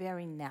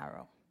very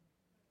narrow.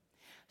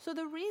 So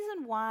the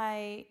reason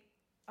why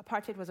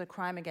apartheid was a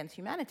crime against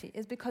humanity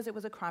is because it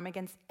was a crime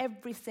against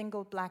every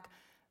single black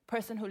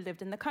person who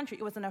lived in the country.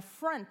 It was an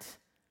affront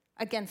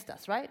against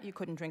us, right? You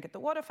couldn't drink at the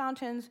water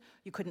fountains,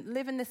 you couldn't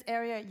live in this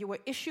area, you were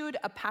issued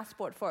a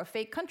passport for a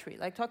fake country.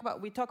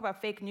 We talk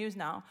about fake news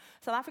now.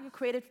 South Africa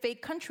created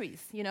fake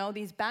countries,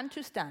 these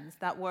Bantustans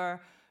that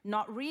were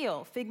not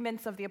real,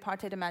 figments of the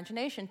apartheid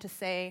imagination to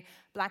say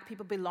black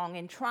people belong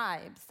in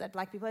tribes that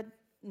black people had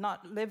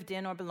not lived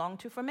in or belonged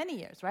to for many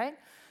years, right?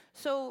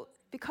 So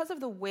because of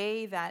the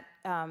way that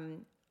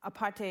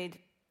apartheid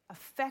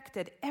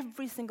affected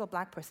every single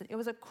black person, it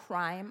was a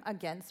crime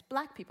against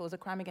black people, it was a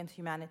crime against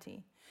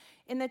humanity.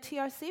 In the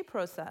TRC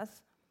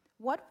process,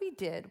 what we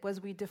did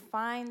was we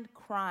defined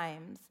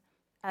crimes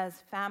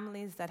as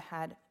families that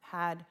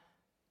had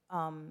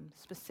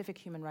specific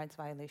human rights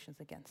violations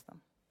against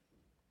them.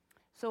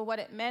 So what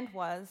it meant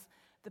was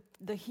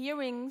the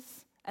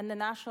hearings and the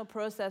national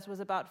process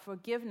was about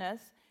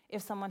forgiveness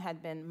if someone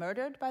had been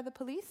murdered by the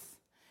police,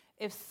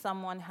 if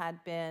someone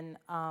had been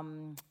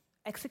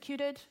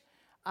executed,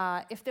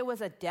 if there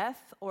was a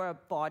death or a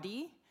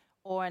body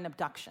or an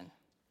abduction,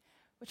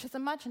 which is a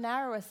much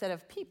narrower set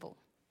of people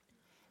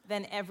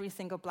than every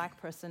single black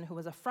person who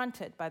was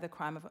affronted by the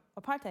crime of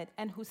apartheid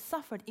and who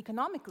suffered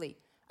economically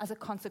as a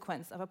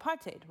consequence of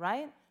apartheid,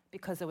 right?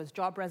 Because there was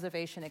job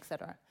reservation, et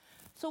cetera.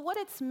 So what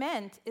it's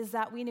meant is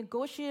that we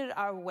negotiated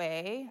our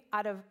way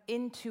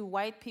into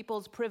white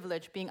people's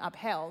privilege being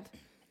upheld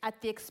at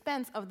the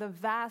expense of the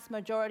vast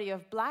majority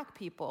of black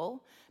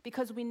people,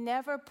 because we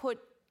never put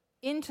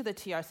into the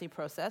TRC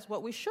process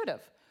what we should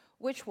have,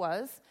 which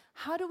was,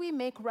 how do we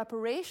make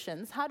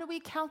reparations? How do we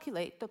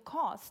calculate the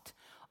cost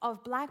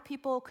of black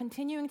people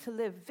continuing to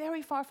live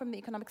very far from the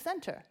economic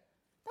center?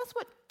 That's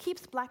what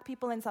keeps black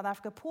people in South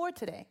Africa poor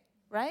today,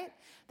 right?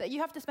 That you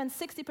have to spend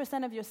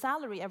 60% of your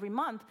salary every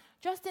month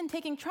just in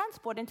taking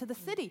transport into the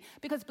city,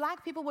 because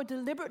black people were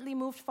deliberately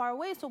moved far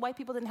away so white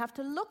people didn't have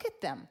to look at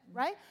them,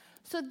 right?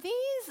 So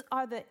these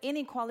are the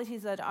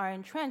inequalities that are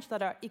entrenched,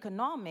 that are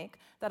economic,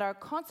 that are a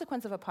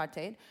consequence of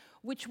apartheid,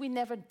 which we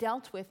never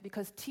dealt with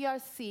because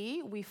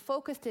TRC, we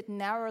focused it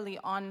narrowly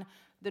on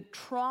the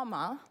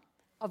trauma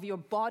of your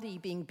body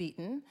being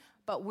beaten,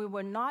 but we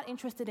were not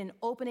interested in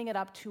opening it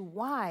up too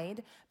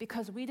wide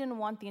because we didn't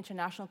want the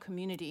international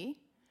community,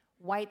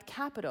 white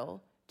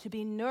capital, to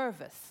be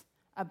nervous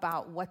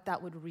about what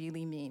that would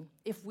really mean.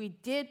 If we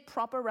did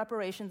proper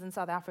reparations in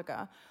South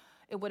Africa,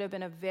 it would have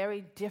been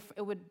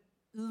it would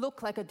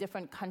look like a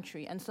different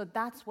country. And so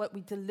that's what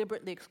we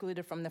deliberately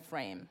excluded from the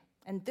frame.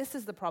 And this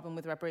is the problem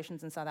with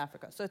reparations in South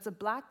Africa. So it's a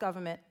black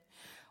government,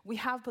 we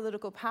have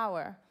political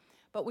power,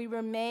 but we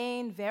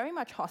remain very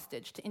much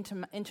hostage to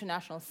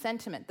international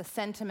sentiment, the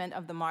sentiment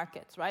of the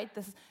markets, right?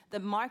 The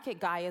market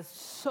guy is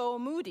so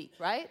moody,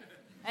 right?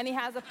 And he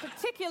has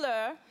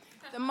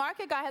the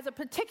market guy has a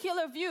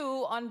particular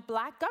view on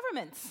black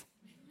governments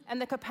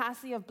and the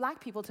capacity of black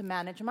people to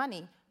manage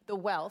money, the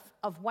wealth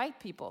of white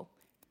people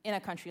in a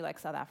country like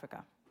South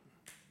Africa.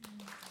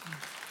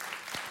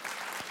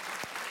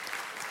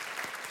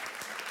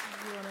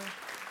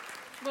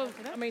 Well,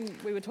 I mean,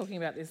 we were talking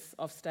about this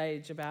off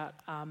stage about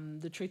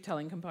the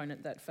truth-telling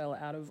component that fell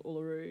out of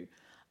Uluru,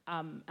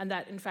 and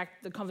that, in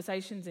fact, the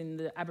conversations in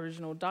the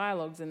Aboriginal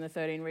dialogues in the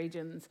 13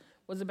 regions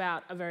was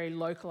about a very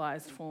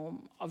localised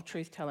form of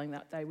truth-telling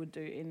that they would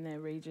do in their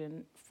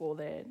region for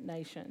their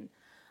nation,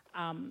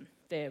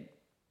 their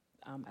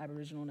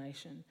Aboriginal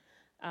nation.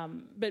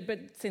 But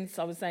since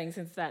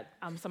that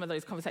some of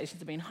those conversations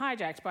have been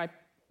hijacked by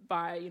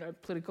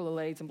political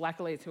elites and black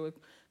elites who are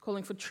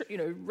calling for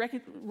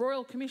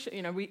royal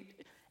commission.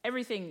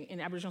 Everything in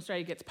Aboriginal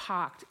Australia gets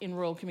parked in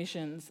royal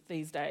commissions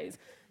these days.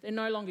 They're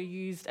no longer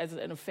used as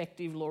an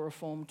effective law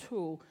reform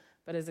tool,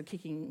 but as a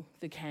kicking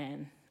the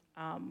can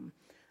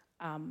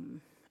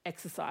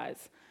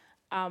exercise.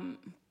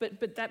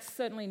 But that's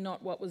certainly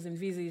not what was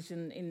envisaged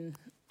in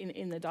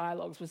the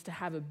dialogues. Was to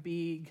have a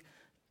big,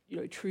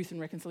 Truth and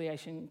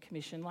Reconciliation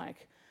Commission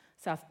like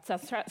South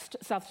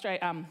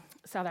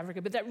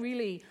Africa, but that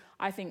really,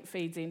 I think,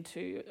 feeds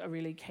into a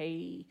really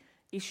key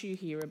issue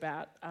here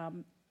about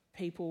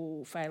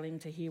people failing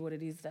to hear what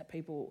it is that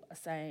people are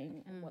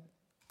saying and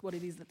what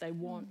it is that they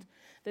want.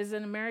 There's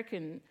an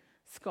American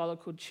scholar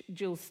called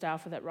Jill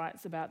Stauffer that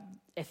writes about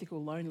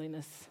ethical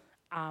loneliness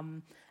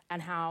and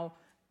how,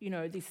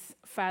 this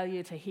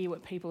failure to hear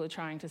what people are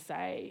trying to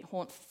say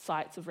haunts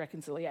sites of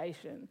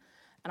reconciliation.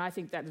 And I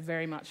think that's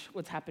very much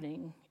what's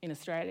happening in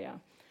Australia.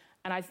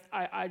 And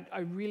I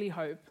really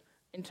hope,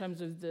 in terms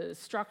of the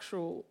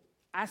structural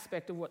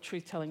aspect of what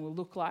truth-telling will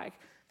look like,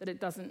 that it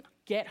doesn't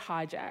get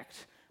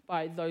hijacked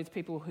by those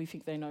people who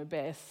think they know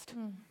best,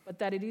 but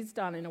that it is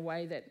done in a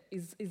way that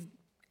is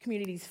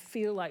communities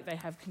feel like they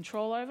have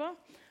control over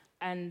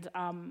and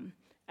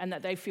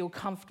that they feel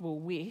comfortable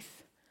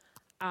with.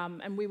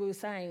 And we were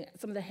saying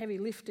some of the heavy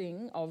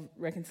lifting of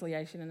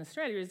reconciliation in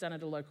Australia is done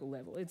at a local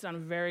level. It's done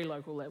at very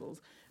local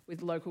levels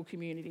with local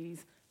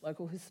communities,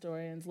 local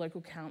historians,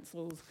 local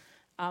councils.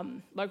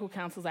 Local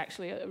councils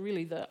actually are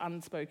really the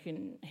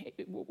unspoken,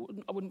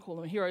 I wouldn't call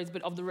them heroes,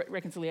 but of the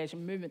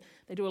reconciliation movement.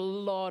 They do a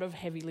lot of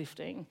heavy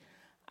lifting.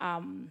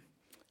 I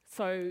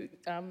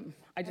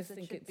just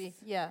think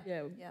it's... Yeah.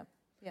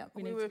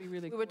 We need to be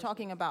really We were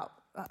talking about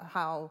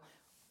how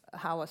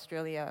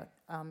Australia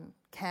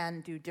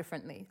can do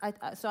differently.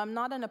 So I'm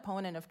not an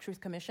opponent of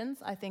truth commissions.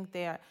 I think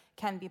they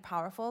can be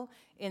powerful.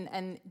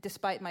 And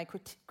despite my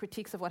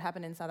critiques of what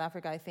happened in South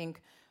Africa, I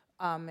think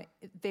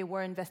they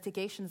were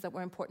investigations that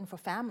were important for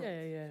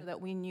families, so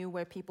that we knew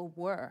where people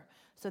were.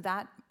 So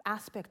that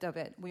aspect of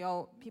it,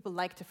 people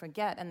like to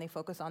forget, and they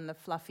focus on the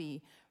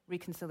fluffy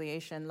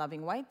reconciliation,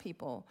 loving white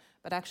people.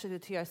 But actually, the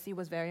TRC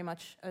was very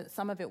much,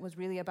 some of it was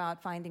really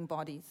about finding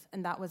bodies,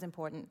 and that was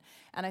important.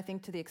 And I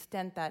think to the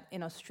extent that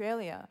in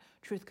Australia,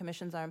 truth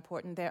commissions are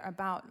important, they're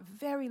about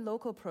very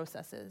local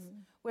processes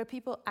where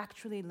people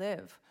actually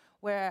live,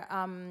 where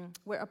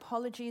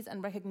apologies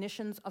and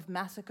recognitions of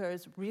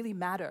massacres really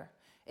matter.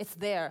 It's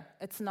there.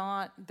 It's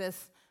not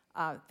this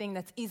thing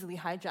that's easily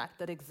hijacked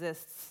that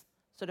exists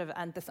sort of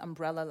at this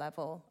umbrella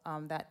level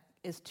that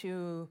is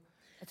too...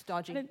 It's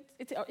dodgy. And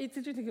it's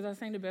interesting because I was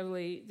saying to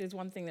Beverly, there's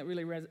one thing that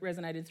really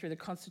resonated through the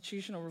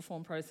constitutional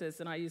reform process,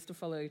 and I used to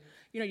follow,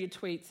 your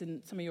tweets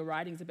and some of your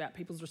writings about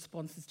people's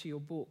responses to your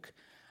book,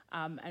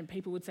 and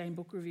people would say in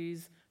book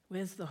reviews,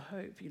 "Where's the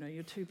hope?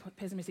 You're too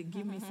pessimistic.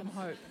 Give me some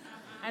hope."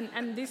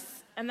 And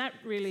that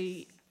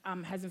really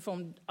has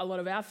informed a lot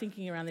of our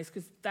thinking around this,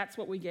 because that's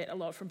what we get a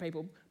lot from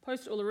people.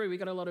 Post Uluru, we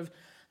got a lot of,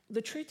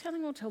 the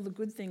truth-telling will tell the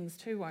good things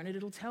too, won't it?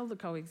 It'll tell the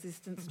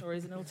coexistence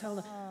stories, and it'll tell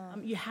the...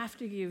 you have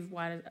to give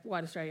white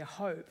Australia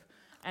hope.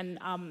 And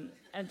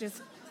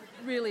just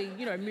really,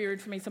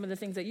 mirrored for me some of the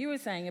things that you were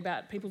saying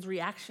about people's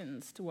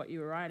reactions to what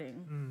you were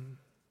writing.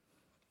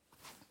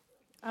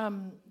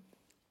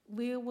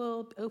 We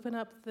will open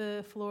up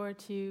the floor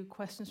to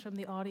questions from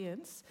the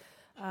audience.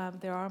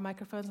 There are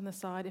microphones on the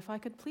side. If I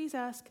could please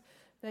ask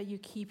that you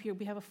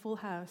we have a full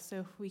house, so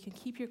if we can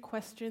keep your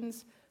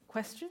questions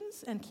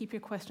and keep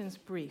your questions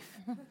brief.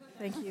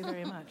 Thank you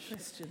very much.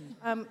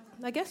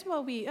 I guess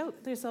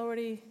there's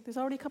already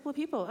a couple of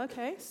people.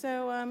 Okay,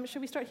 so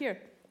should we start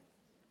here?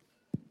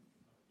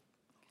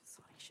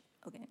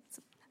 Okay.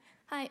 So,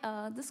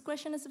 hi, this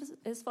question is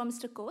for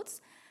Mr. Coates.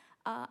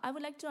 I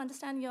would like to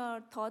understand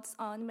your thoughts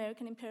on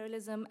American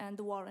imperialism and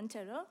the war on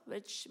terror,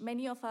 which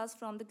many of us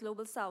from the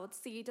global south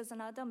see it as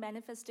another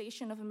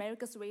manifestation of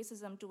America's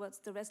racism towards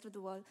the rest of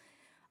the world,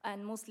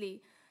 and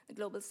mostly the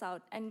global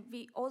south. And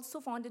we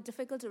also found it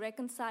difficult to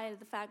reconcile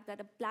the fact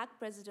that a black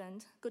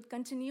president could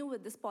continue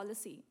with this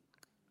policy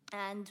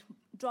and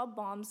drop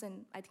bombs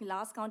in, I think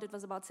last count it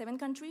was about 7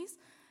 countries,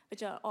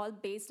 which are all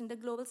based in the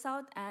global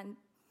south, and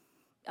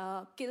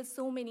kill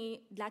so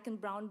many black and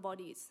brown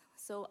bodies.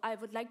 So I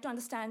would like to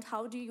understand,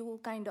 how do you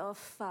kind of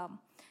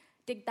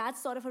take that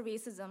sort of a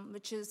racism,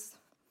 which is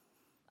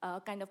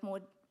kind of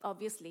more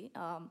obviously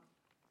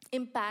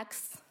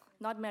impacts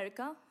not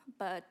America,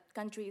 but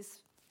countries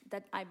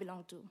that I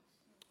belong to?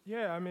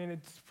 Yeah, I mean,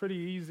 it's pretty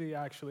easy,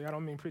 actually. I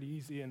don't mean pretty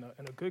easy in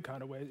a good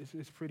kind of way.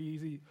 It's pretty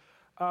easy.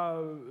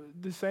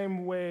 The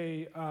same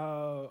way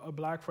a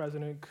black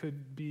president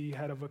could be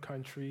head of a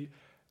country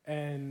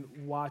and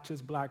watch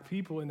as black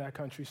people in that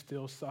country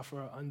still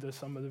suffer under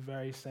some of the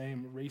very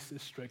same racist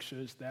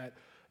strictures that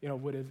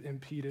would have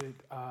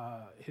impeded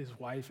his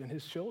wife and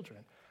his children.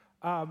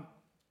 Barack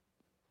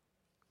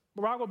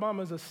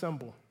Obama is a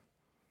symbol,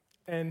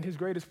 and his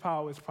greatest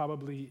power is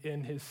probably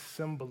in his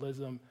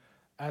symbolism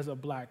as a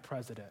black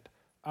president.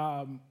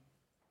 The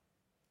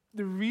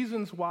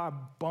reasons why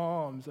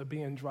bombs are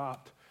being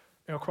dropped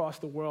across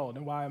the world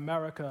and why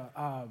America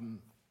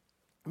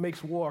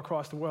makes war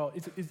across the world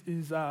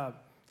is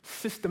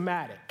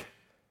systematic.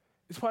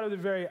 It's part of the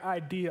very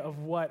idea of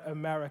what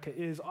America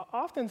is.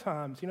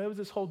 Oftentimes, there was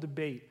this whole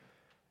debate,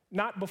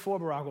 not before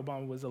Barack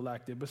Obama was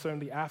elected, but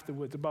certainly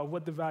afterwards, about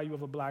what the value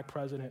of a black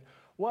president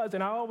was.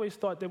 And I always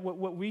thought that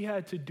what we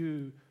had to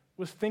do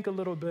was think a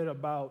little bit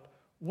about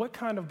what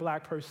kind of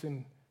black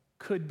person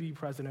could be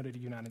president of the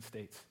United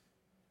States.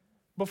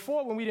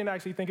 Before, when we didn't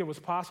actually think it was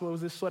possible, it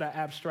was this sort of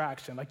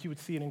abstraction, like you would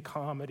see it in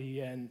comedy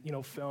and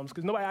films,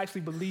 because nobody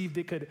actually believed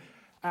it could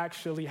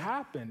actually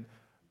happen.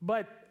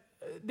 But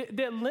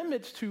there are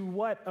limits to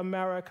what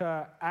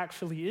America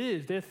actually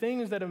is. There are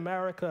things that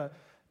America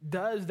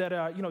does that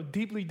are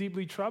deeply,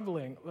 deeply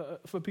troubling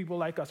for people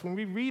like us. When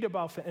we read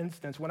about, for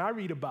instance, when I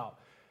read about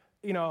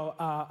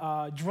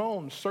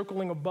drones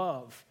circling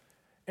above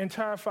and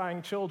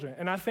terrifying children,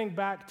 and I think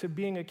back to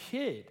being a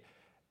kid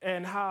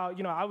and how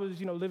I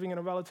was living in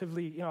a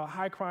relatively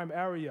high crime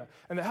area,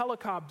 and the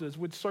helicopters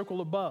would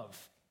circle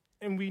above.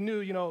 And we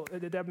knew,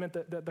 that meant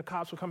that the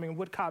cops were coming, and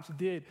what cops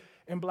did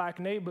in black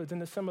neighborhoods,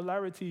 and the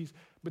similarities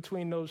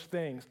between those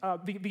things.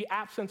 The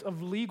absence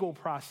of legal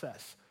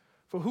process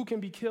for who can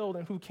be killed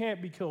and who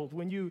can't be killed.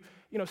 When you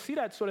see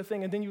that sort of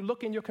thing, and then you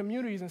look in your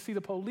communities and see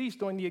the police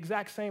doing the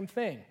exact same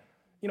thing,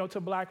 to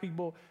black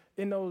people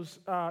in those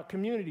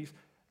communities.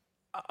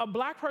 A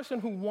black person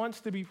who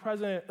wants to be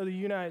president of the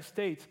United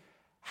States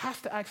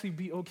has to actually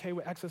be okay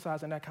with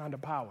exercising that kind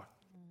of power.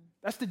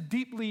 That's the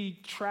deeply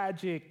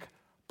tragic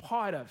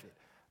part of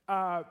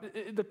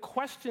it. The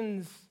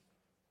questions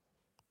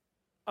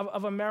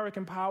of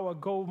American power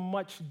go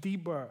much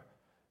deeper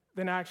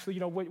than actually,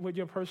 what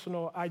your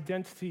personal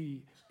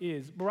identity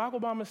is. Barack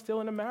Obama is still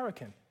an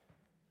American.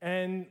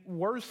 And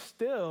worse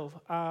still,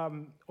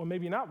 or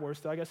maybe not worse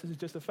still, I guess this is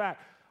just a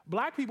fact,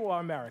 black people are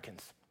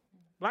Americans.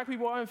 Black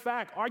people are, in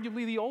fact,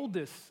 arguably the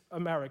oldest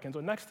Americans,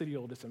 or next to the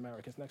oldest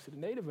Americans, next to the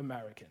Native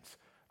Americans.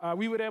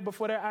 We were there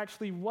before there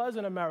actually was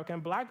an America,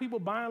 and black people,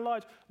 by and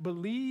large,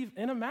 believe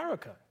in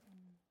America,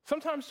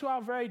 sometimes to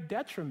our very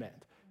detriment.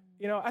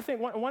 I think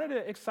one of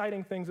the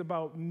exciting things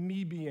about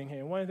me being here,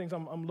 and one of the things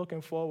I'm looking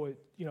forward,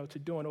 to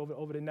doing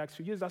over the next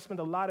few years, I spent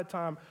a lot of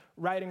time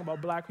writing about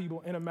black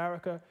people in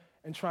America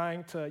and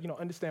trying to,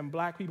 understand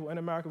black people in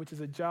America, which is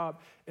a job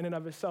in and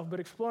of itself, but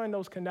exploring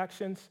those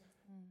connections,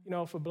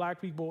 for black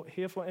people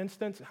here, for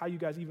instance, how you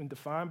guys even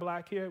define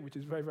black here, which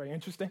is very, very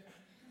interesting,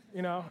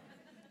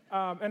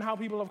 and how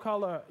people of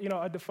color,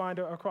 are defined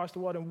across the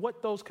world, and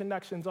what those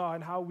connections are,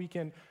 and how we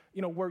can,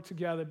 work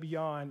together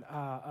beyond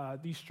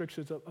these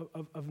strictures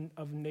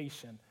of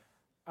nation.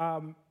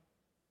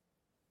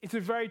 It's a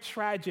very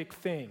tragic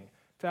thing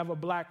to have a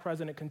black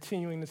president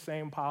continuing the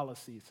same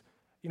policies,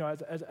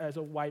 as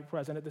a white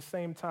president. At the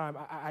same time,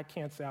 I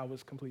can't say I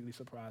was completely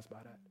surprised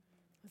by that.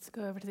 Let's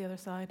go over to the other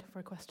side for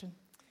a question.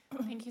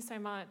 Thank you so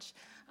much.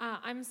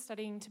 I'm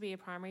studying to be a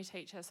primary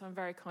teacher, so I'm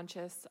very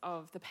conscious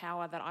of the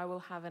power that I will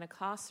have in a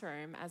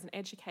classroom as an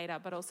educator,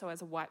 but also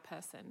as a white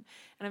person.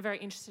 And I'm very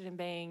interested in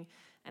being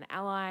an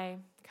ally,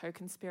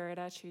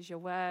 co-conspirator, choose your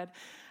word.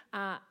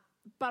 But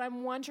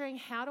I'm wondering,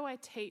 how do I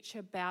teach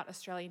about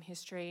Australian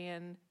history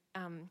and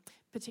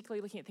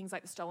particularly looking at things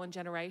like the stolen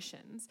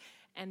generations,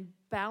 and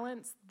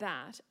balance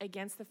that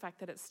against the fact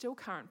that it's still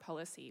current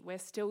policy. We're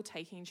still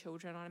taking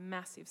children on a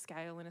massive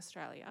scale in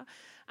Australia.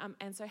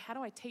 And so how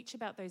do I teach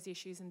about those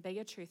issues and be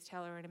a truth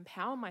teller and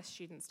empower my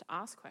students to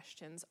ask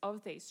questions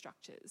of these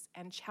structures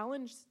and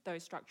challenge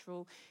those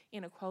structural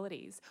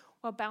inequalities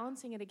while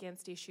balancing it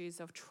against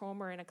issues of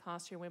trauma in a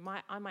classroom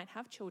where I might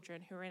have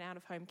children who are in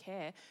out-of-home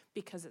care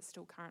because it's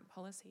still current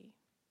policy?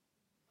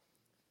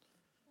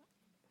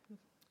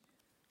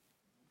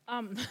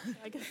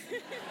 I guess.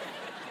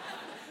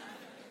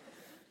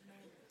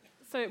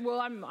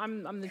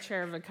 I'm the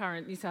chair of a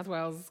current New South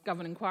Wales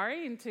government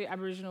inquiry into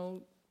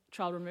Aboriginal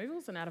child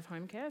removals and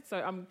out-of-home care. So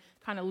I'm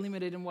kind of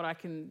limited in what I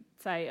can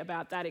say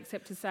about that,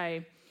 except to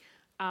say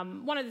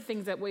one of the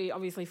things that we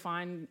obviously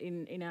find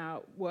in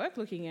our work,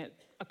 looking at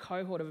a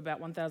cohort of about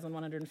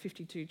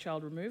 1,152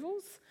 child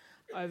removals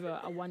over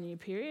a one-year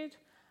period,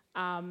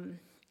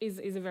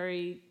 is a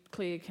very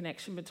clear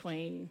connection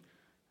between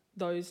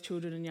those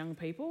children and young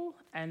people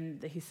and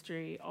the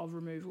history of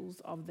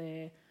removals of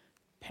their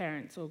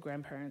parents or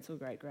grandparents or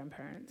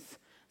great-grandparents.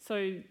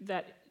 So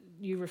that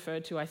you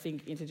referred to, I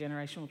think,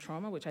 intergenerational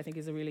trauma, which I think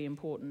is a really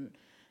important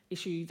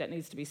issue that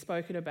needs to be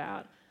spoken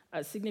about.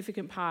 A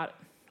significant part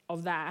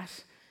of that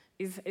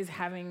is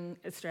having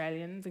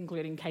Australians,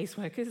 including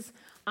caseworkers,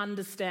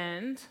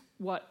 understand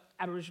what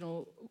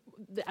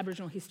the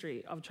Aboriginal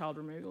history of child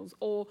removals,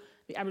 or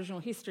the Aboriginal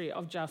history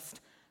of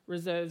just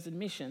reserves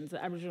admissions,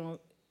 the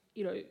Aboriginal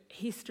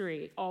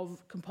history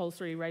of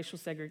compulsory racial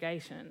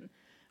segregation,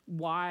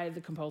 why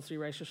the compulsory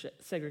racial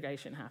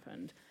segregation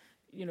happened,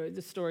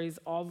 the stories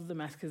of the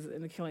massacres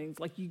and the killings.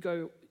 Like you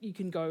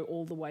can go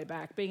all the way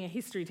back. Being a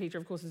history teacher,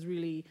 of course, is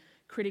really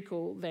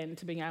critical then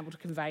to being able to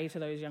convey to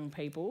those young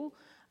people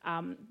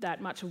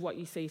that much of what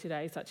you see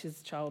today, such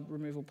as child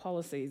removal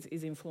policies,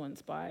 is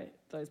influenced by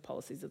those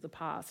policies of the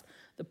past.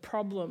 The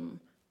problem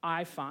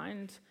I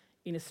find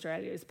in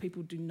Australia is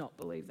people do not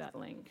believe that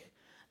link.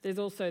 There's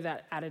also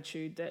that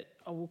attitude that,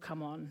 oh, well,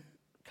 come on,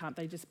 can't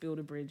they just build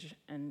a bridge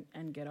and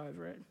get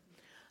over it?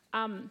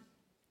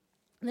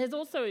 There's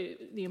also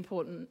the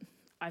important,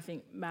 I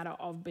think, matter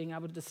of being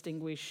able to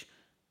distinguish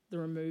the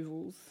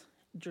removals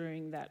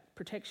during that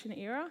protection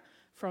era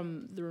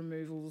from the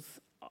removals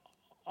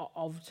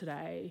of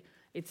today.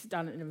 It's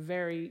done in a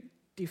very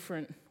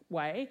different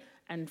way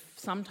and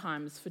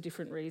sometimes for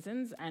different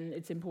reasons, and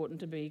it's important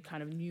to be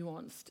kind of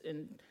nuanced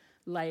and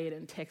layered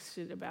and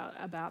textured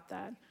about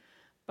that.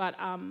 But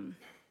I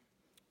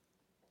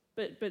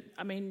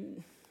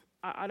mean,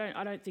 I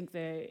don't think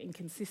they're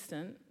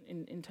inconsistent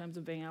in terms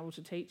of being able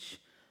to teach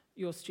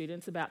your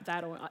students about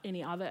that or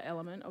any other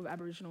element of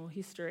Aboriginal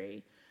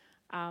history.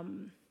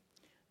 One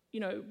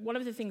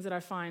of the things that I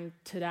find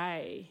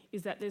today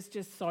is that there's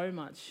just so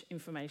much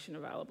information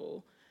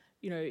available.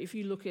 If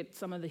you look at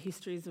some of the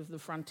histories of the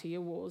frontier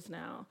wars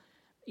now,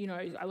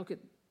 I look at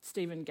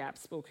Stephen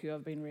Gapp's book, who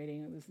I've been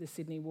reading, the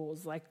Sydney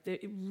Wars. Like, they're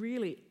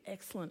really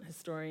excellent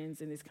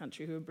historians in this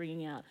country who are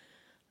bringing out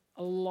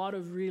a lot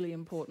of really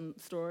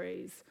important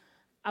stories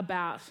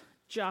about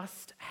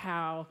just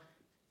how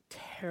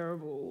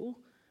terrible,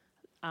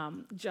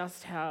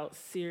 just how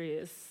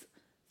serious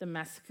the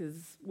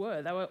massacres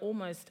were. They were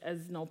almost,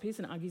 as Noel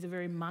Pearson argues, a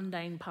very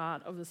mundane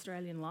part of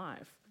Australian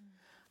life.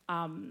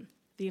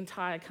 The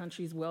entire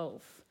country's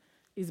wealth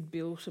is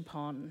built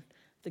upon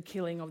the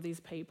killing of these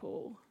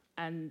people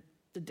and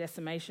the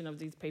decimation of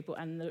these people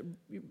and the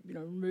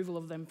removal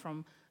of them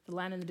from the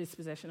land and the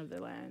dispossession of their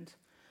land.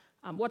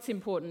 What's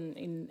important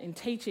in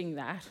teaching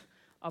that,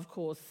 of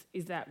course,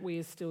 is that we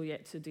are still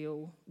yet to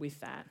deal with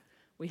that.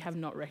 We have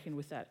not reckoned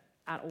with that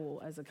at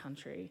all as a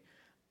country.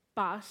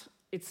 But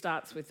it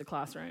starts with the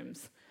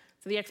classrooms.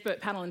 So the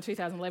expert panel in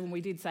 2011,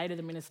 we did say to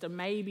the Minister,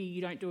 maybe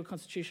you don't do a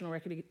constitutional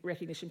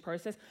recognition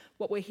process.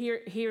 What we're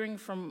hearing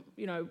from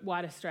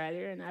white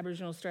Australia and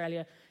Aboriginal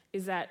Australia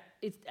is that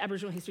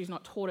Aboriginal history is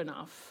not taught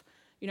enough.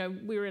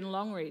 We were in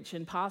Longreach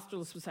and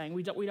pastoralists were saying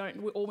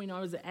all we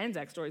know is the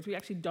Anzac stories. We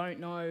actually don't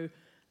know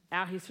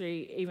our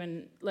history,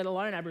 even let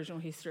alone Aboriginal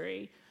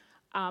history.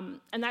 And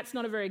that's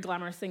not a very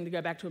glamorous thing to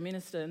go back to a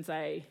minister and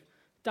say,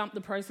 dump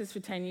the process for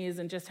 10 years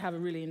and just have a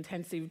really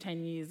intensive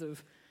 10 years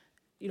of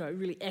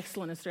really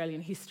excellent Australian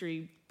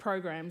history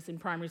programs in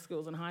primary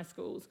schools and high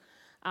schools.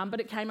 But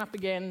it came up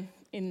again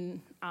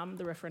in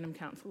the Referendum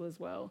Council as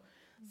well.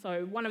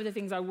 So one of the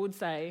things I would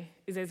say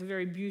is there's a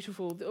very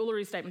beautiful, the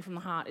Uluru Statement from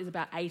the Heart is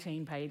about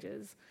 18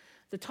 pages.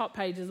 The top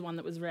page is the one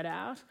that was read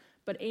out,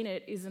 but in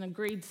it is an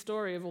agreed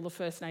story of all the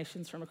First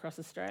Nations from across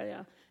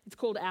Australia. It's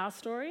called Our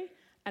Story,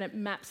 and it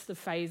maps the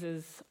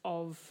phases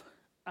of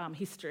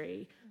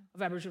history,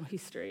 of Aboriginal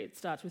history. It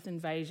starts with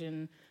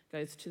invasion,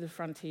 goes to the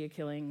frontier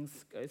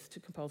killings, goes to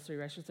compulsory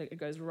racial segregation, it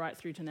goes right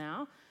through to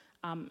now.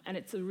 And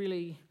it's a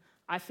really,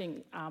 I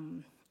think,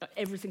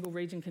 every single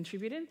region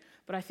contributed,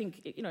 but I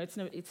think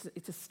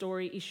it's a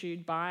story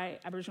issued by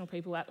Aboriginal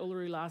people at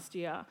Uluru last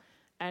year,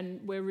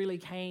 and we're really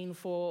keen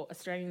for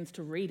Australians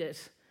to read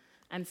it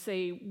and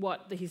see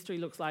what the history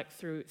looks like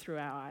through our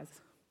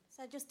eyes.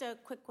 So just a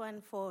quick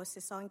one for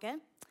Sisonke.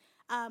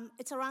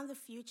 It's around the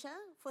future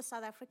for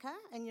South Africa,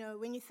 and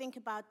when you think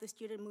about the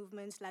student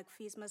movements like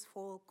Fees Must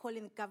Fall,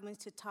 calling the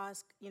government to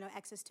task,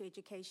 access to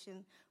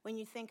education. When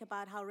you think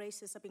about how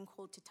racists are being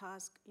called to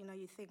task,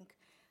 you think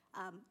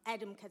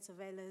Adam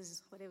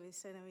Katsavela's, whatever his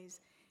surname is.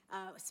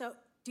 So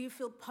do you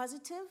feel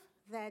positive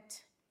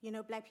that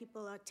Black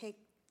people are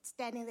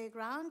standing their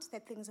ground,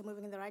 that things are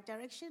moving in the right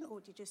direction, or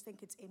do you just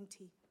think it's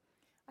empty?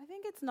 I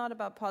think it's not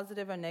about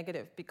positive or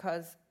negative,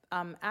 because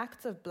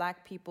acts of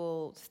Black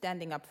people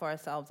standing up for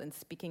ourselves and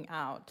speaking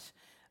out,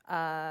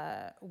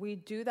 we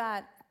do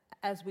that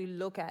as we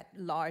look at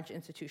large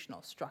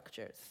institutional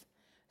structures.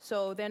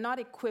 So they're not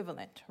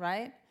equivalent,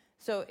 right?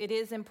 So it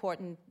is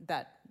important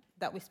that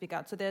we speak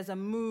out. So there's a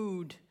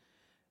mood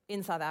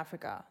in South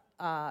Africa.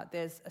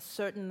 There's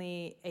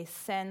certainly a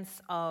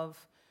sense of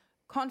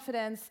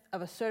confidence,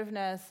 of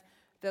assertiveness.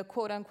 The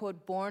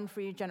quote-unquote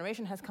born-free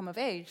generation has come of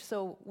age.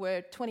 So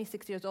we're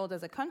 26 years old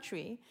as a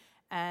country,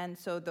 and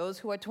so those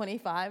who are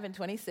 25 and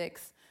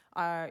 26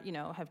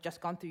 have just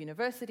gone through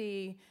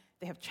university.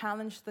 They have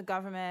challenged the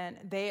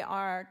government. They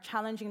are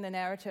challenging the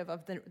narrative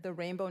of the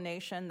rainbow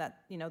nation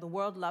that, the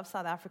world loves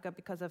South Africa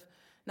because of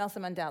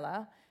Nelson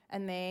Mandela,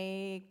 and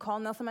they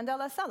call Nelson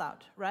Mandela a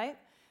sellout, right?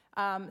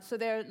 So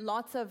there's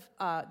lots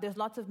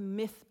of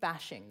myth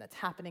bashing that's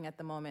happening at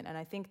the moment, and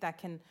I think that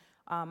can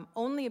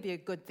only be a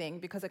good thing,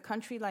 because a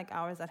country like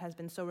ours that has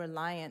been so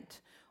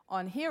reliant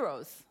on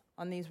heroes,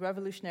 on these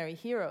revolutionary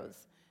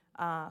heroes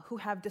who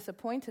have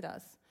disappointed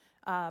us.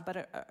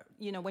 But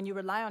when you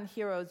rely on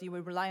heroes, you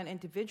will rely on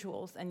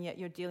individuals, and yet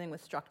you're dealing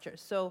with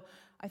structures. So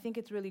I think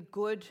it's really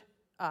good,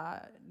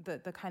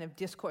 the kind of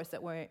discourse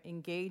that we're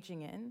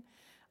engaging in.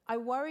 I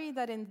worry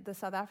that in the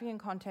South African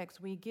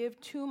context, we give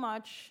too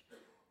much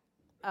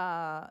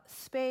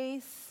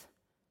space.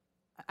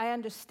 I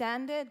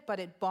understand it, but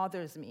it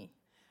bothers me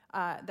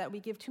that we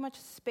give too much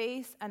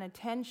space and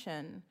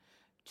attention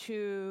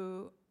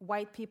to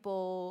white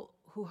people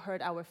who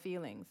hurt our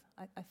feelings.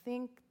 I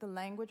think the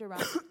language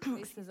around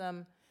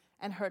racism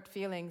and hurt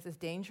feelings is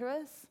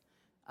dangerous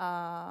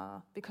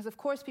because, of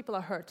course, people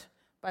are hurt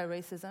by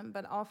racism,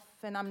 but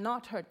often I'm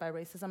not hurt by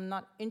racism. I'm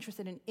not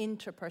interested in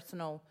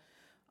interpersonal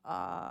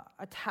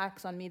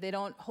attacks on me. They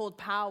don't hold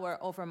power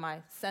over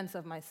my sense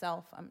of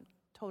myself. I'm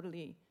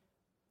totally,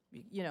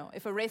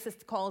 if a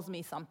racist calls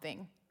me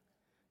something,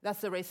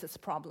 that's the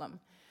racist problem.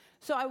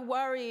 So I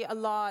worry a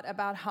lot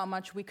about how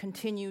much we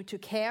continue to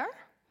care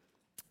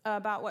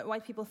about what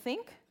white people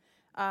think,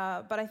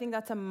 but I think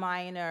that's a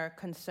minor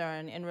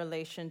concern in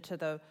relation to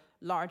the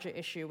larger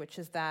issue, which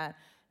is that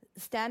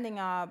standing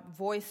up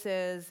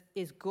voices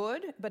is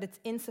good, but it's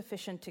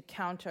insufficient to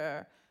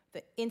counter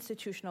the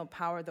institutional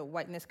power that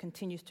whiteness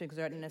continues to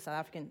exert in the South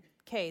African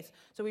case.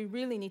 So we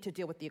really need to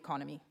deal with the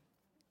economy.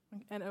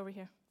 And over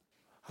here.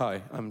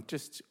 Hi,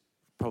 just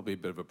probably a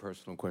bit of a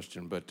personal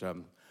question, but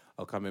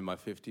I'll come in my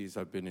 50s.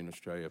 I've been in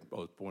Australia. I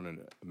was born in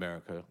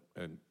America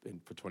and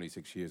for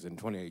 26 years and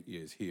 28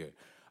 years here.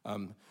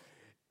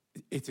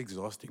 It's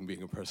exhausting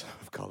being a person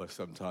of color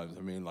sometimes.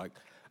 I mean,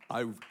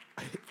 I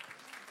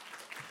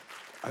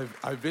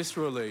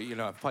viscerally,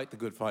 I fight the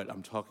good fight.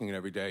 I'm talking it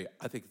every day.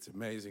 I think it's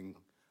amazing,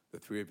 the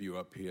three of you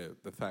up here,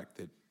 the fact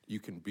that you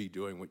can be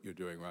doing what you're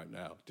doing right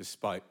now,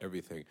 despite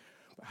everything.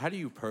 But how do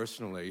you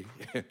personally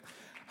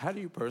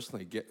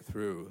get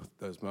through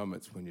those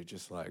moments when you're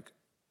just like,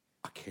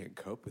 I can't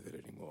cope with it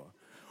anymore?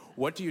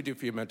 What do you do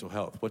for your mental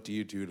health? What do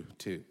you do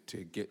to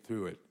get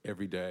through it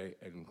every day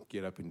and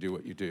get up and do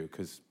what you do?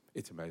 Because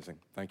it's amazing.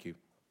 Thank you.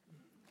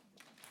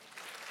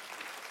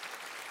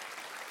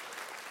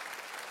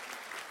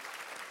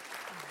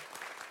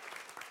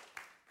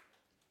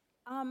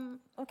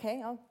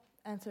 Okay, I'll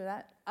answer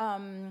that.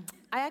 I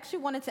actually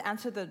wanted to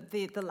answer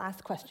the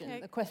last question,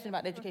 the question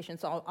about education,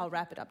 so I'll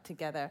wrap it up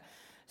together.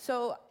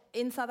 So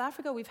in South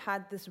Africa, we've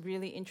had this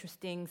really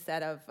interesting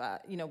set of,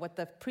 what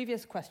the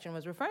previous question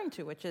was referring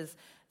to, which is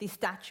these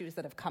statues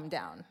that have come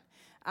down.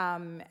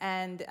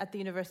 And at the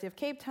University of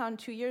Cape Town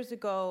 2 years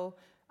ago,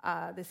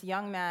 this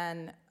young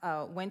man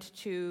went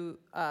to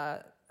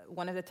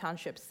one of the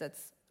townships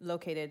that's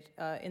located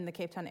in the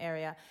Cape Town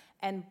area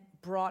and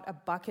brought a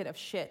bucket of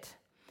shit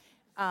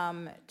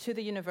to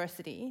the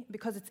university,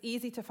 because it's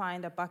easy to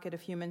find a bucket of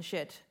human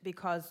shit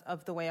because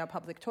of the way our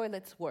public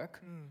toilets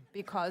work,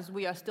 because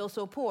we are still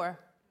so poor.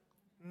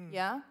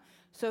 Yeah?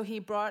 So he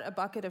brought a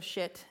bucket of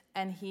shit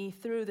and he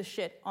threw the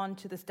shit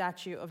onto the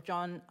statue of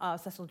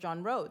Cecil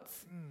John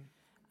Rhodes.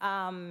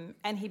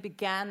 And he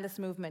began this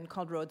movement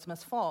called Rhodes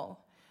Must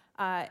Fall.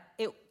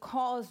 It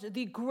caused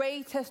the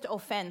greatest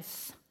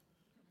offense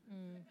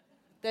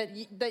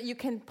that you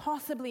can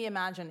possibly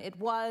imagine. It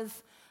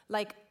was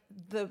like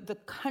the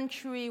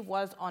country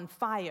was on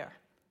fire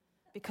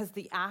because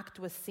the act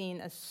was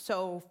seen as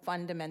so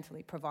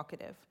fundamentally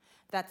provocative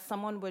that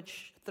someone would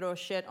throw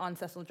shit on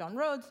Cecil John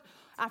Rhodes,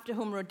 after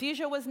whom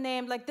Rhodesia was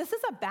named. Like, this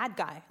is a bad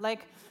guy.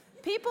 Like,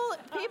 people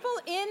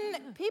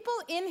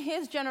in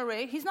his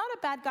generation, he's not a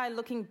bad guy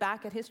looking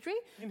back at history.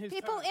 In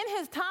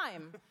his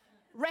time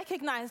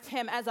recognized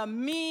him as a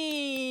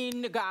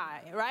mean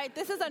guy, right?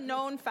 This is a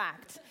known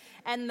fact.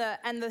 And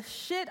the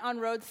shit on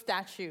Rhodes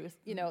statues,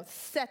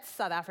 sets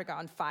South Africa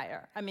on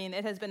fire. I mean,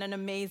 it has been an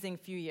amazing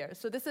few years.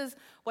 So this is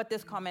what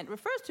this comment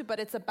refers to, but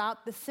it's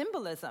about the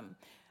symbolism.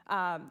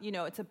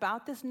 It's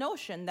about this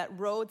notion that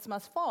Rhodes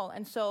must fall.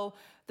 And so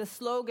the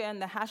slogan,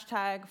 the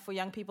hashtag for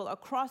young people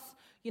across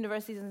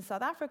universities in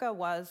South Africa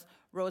was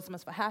Rhodes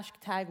must fall,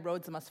 hashtag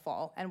Rhodes must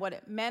fall. And what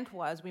it meant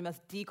was we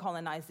must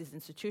decolonize these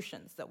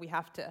institutions, that we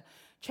have to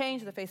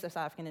change the face of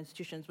South African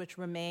institutions, which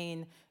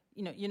remain,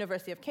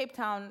 University of Cape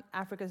Town,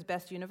 Africa's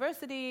best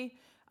university,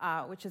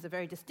 which is a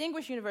very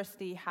distinguished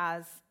university,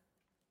 has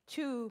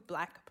 2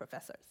 black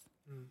professors.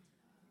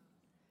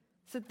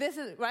 So this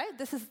is, right?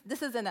 This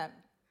is in a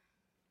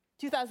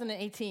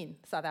 2018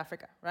 South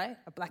Africa, right?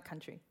 A black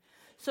country.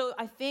 So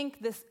I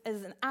think this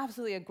is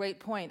absolutely a great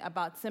point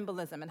about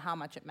symbolism and how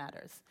much it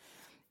matters.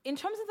 In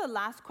terms of the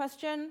last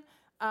question,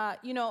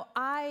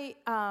 I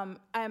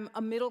am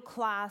a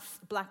middle-class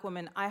black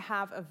woman. I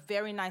have a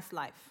very nice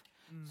life.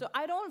 So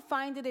I don't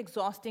find it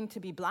exhausting to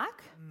be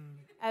black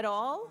at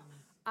all.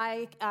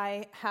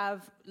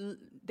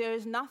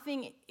 There's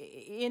nothing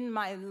in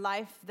my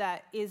life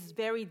that is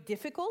very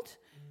difficult.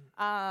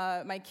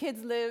 My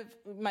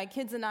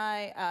kids and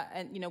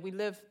I, we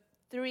live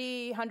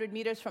 300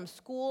 meters from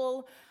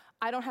school.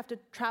 I don't have to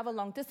travel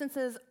long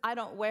distances. I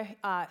don't wear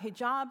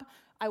hijab.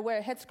 I wear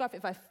a headscarf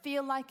if I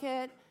feel like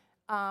it.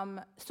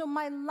 So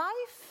my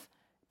life,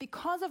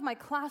 because of my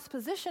class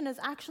position, is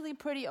actually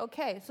pretty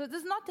okay. So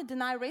this is not to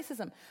deny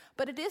racism,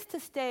 but it is to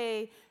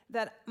say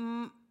that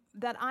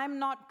I'm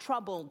not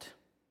troubled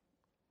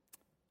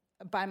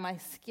by my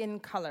skin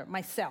color,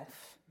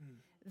 myself,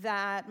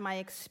 that my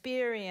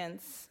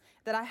experience,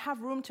 that I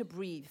have room to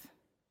breathe.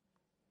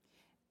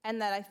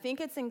 And that I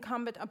think it's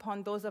incumbent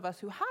upon those of us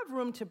who have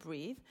room to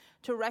breathe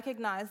to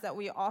recognize that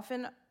we are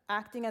often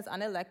acting as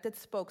unelected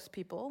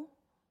spokespeople,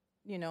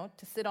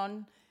 to sit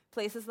on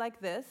places like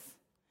this,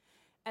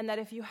 and that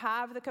if you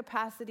have the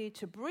capacity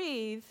to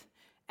breathe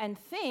and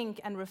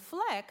think and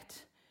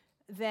reflect,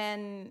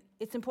 then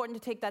it's important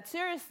to take that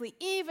seriously,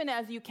 even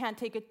as you can't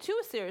take it too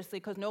seriously,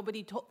 because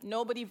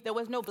there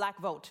was no black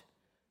vote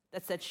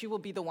that said she will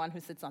be the one who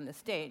sits on the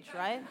stage,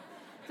 right?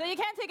 So you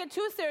can't take it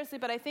too seriously,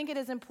 but I think it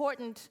is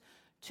important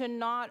to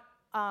not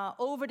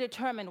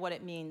overdetermine what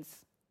it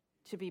means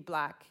to be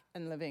black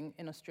and living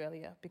in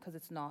Australia, because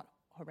it's not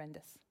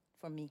horrendous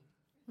for me.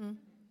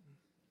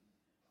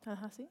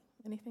 Ta-Nehisi,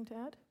 anything to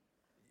add?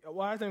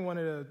 Well, I think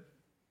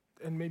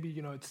and maybe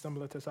it's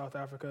similar to South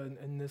Africa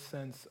in this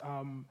sense.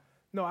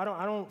 No, I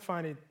don't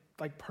find it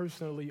like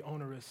personally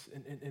onerous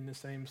in the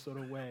same sort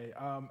of way.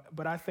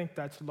 But I think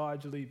that's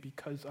largely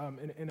because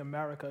in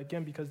America,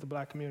 again, because the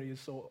black community is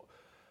so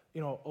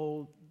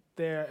old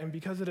there, and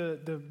because of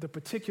the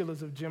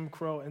particulars of Jim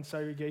Crow and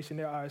segregation,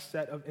 there are a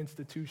set of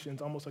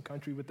institutions, almost a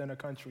country within a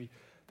country,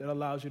 that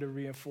allows you to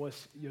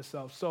reinforce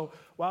yourself. So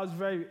while I was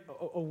very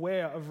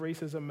aware of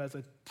racism as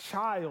a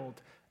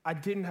child, I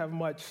didn't have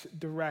much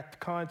direct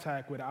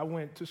contact with it. I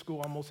went to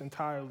school almost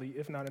entirely,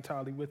 if not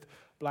entirely, with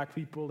black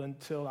people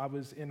until I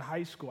was in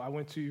high school. I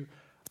went to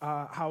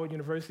Howard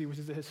University, which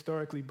is a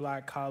historically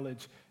black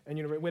college, and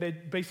where there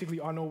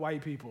basically are no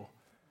white people.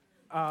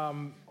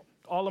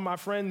 All of my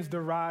friends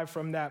derive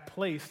from that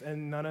place,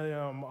 and none of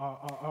them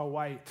are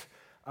white.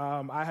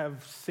 I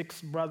have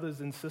 6 brothers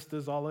and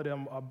sisters. All of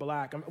them are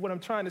black. What I'm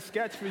trying to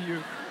sketch for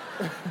you...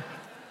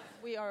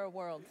 We are a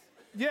world.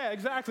 Yeah,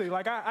 exactly.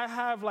 Like, I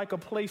have, like, a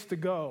place to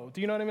go.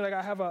 Do you know what I mean? Like,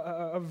 I have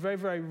a very,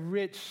 very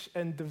rich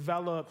and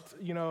developed,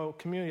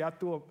 community. I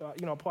threw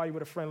a party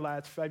with a friend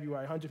last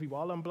February, 100 people,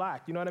 all of them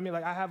black. You know what I mean?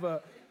 Like, I have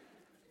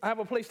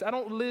a place. I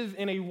don't live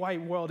in a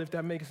white world, if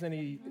that makes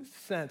any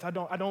sense. I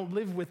don't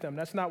live with them.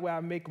 That's not where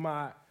I make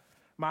my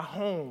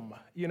home,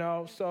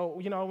 So,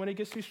 when it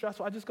gets too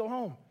stressful, I just go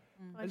home.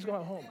 I just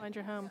go home. Find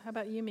your home. How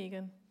about you,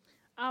 Megan?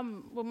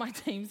 Well, my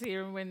team's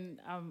here, and when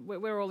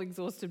we're all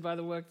exhausted by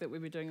the work that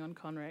we've been doing on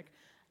ConRec,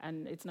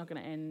 and it's not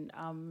going to end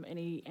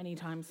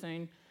anytime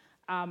soon.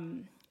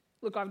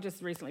 Look, I've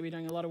just recently been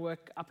doing a lot of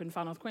work up in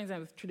Far North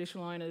Queensland with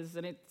traditional owners,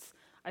 and it's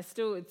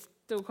still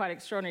quite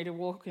extraordinary to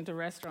walk into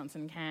restaurants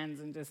in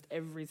Cairns and just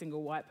every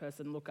single white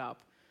person look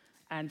up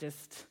and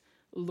just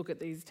look at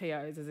these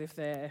TOs as if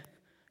they're,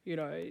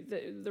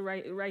 the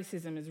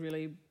racism is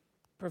really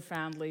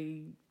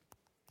profoundly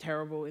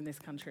terrible in this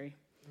country.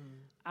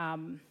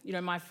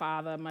 My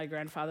father, my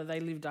grandfather, they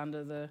lived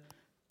under the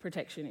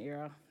protection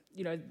era.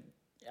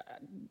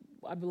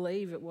 I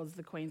believe it was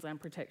the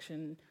Queensland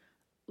Protection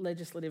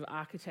legislative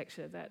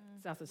architecture that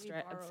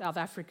South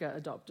Africa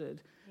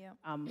adopted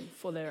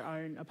for their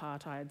own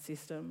apartheid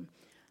system.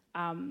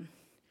 And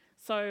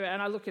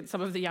I look at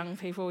some of the young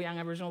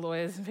Aboriginal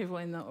lawyers and people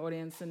in the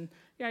audience, and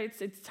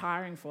it's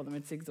tiring for them,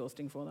 it's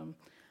exhausting for them.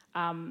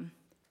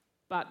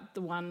 But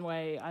the one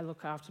way I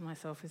look after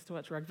myself is to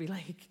watch rugby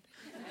league.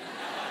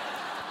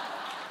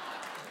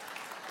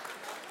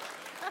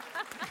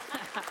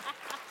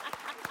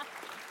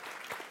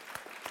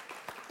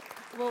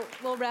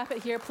 We'll wrap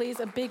it here, please.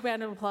 A big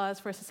round of applause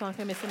for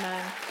Sisonke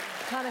Msimang,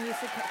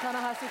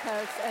 Ta-Nehisi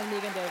Coates, and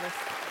Megan Davis.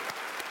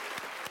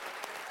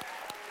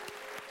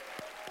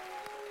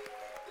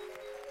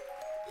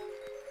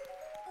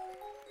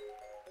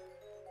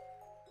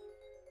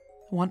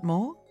 Want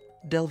more?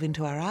 Delve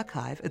into our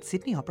archive at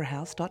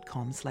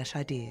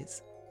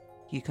sydneyoperahouse.com/ideas.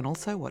 You can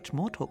also watch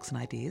more talks and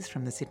ideas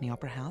from the Sydney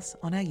Opera House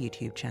on our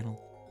YouTube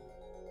channel.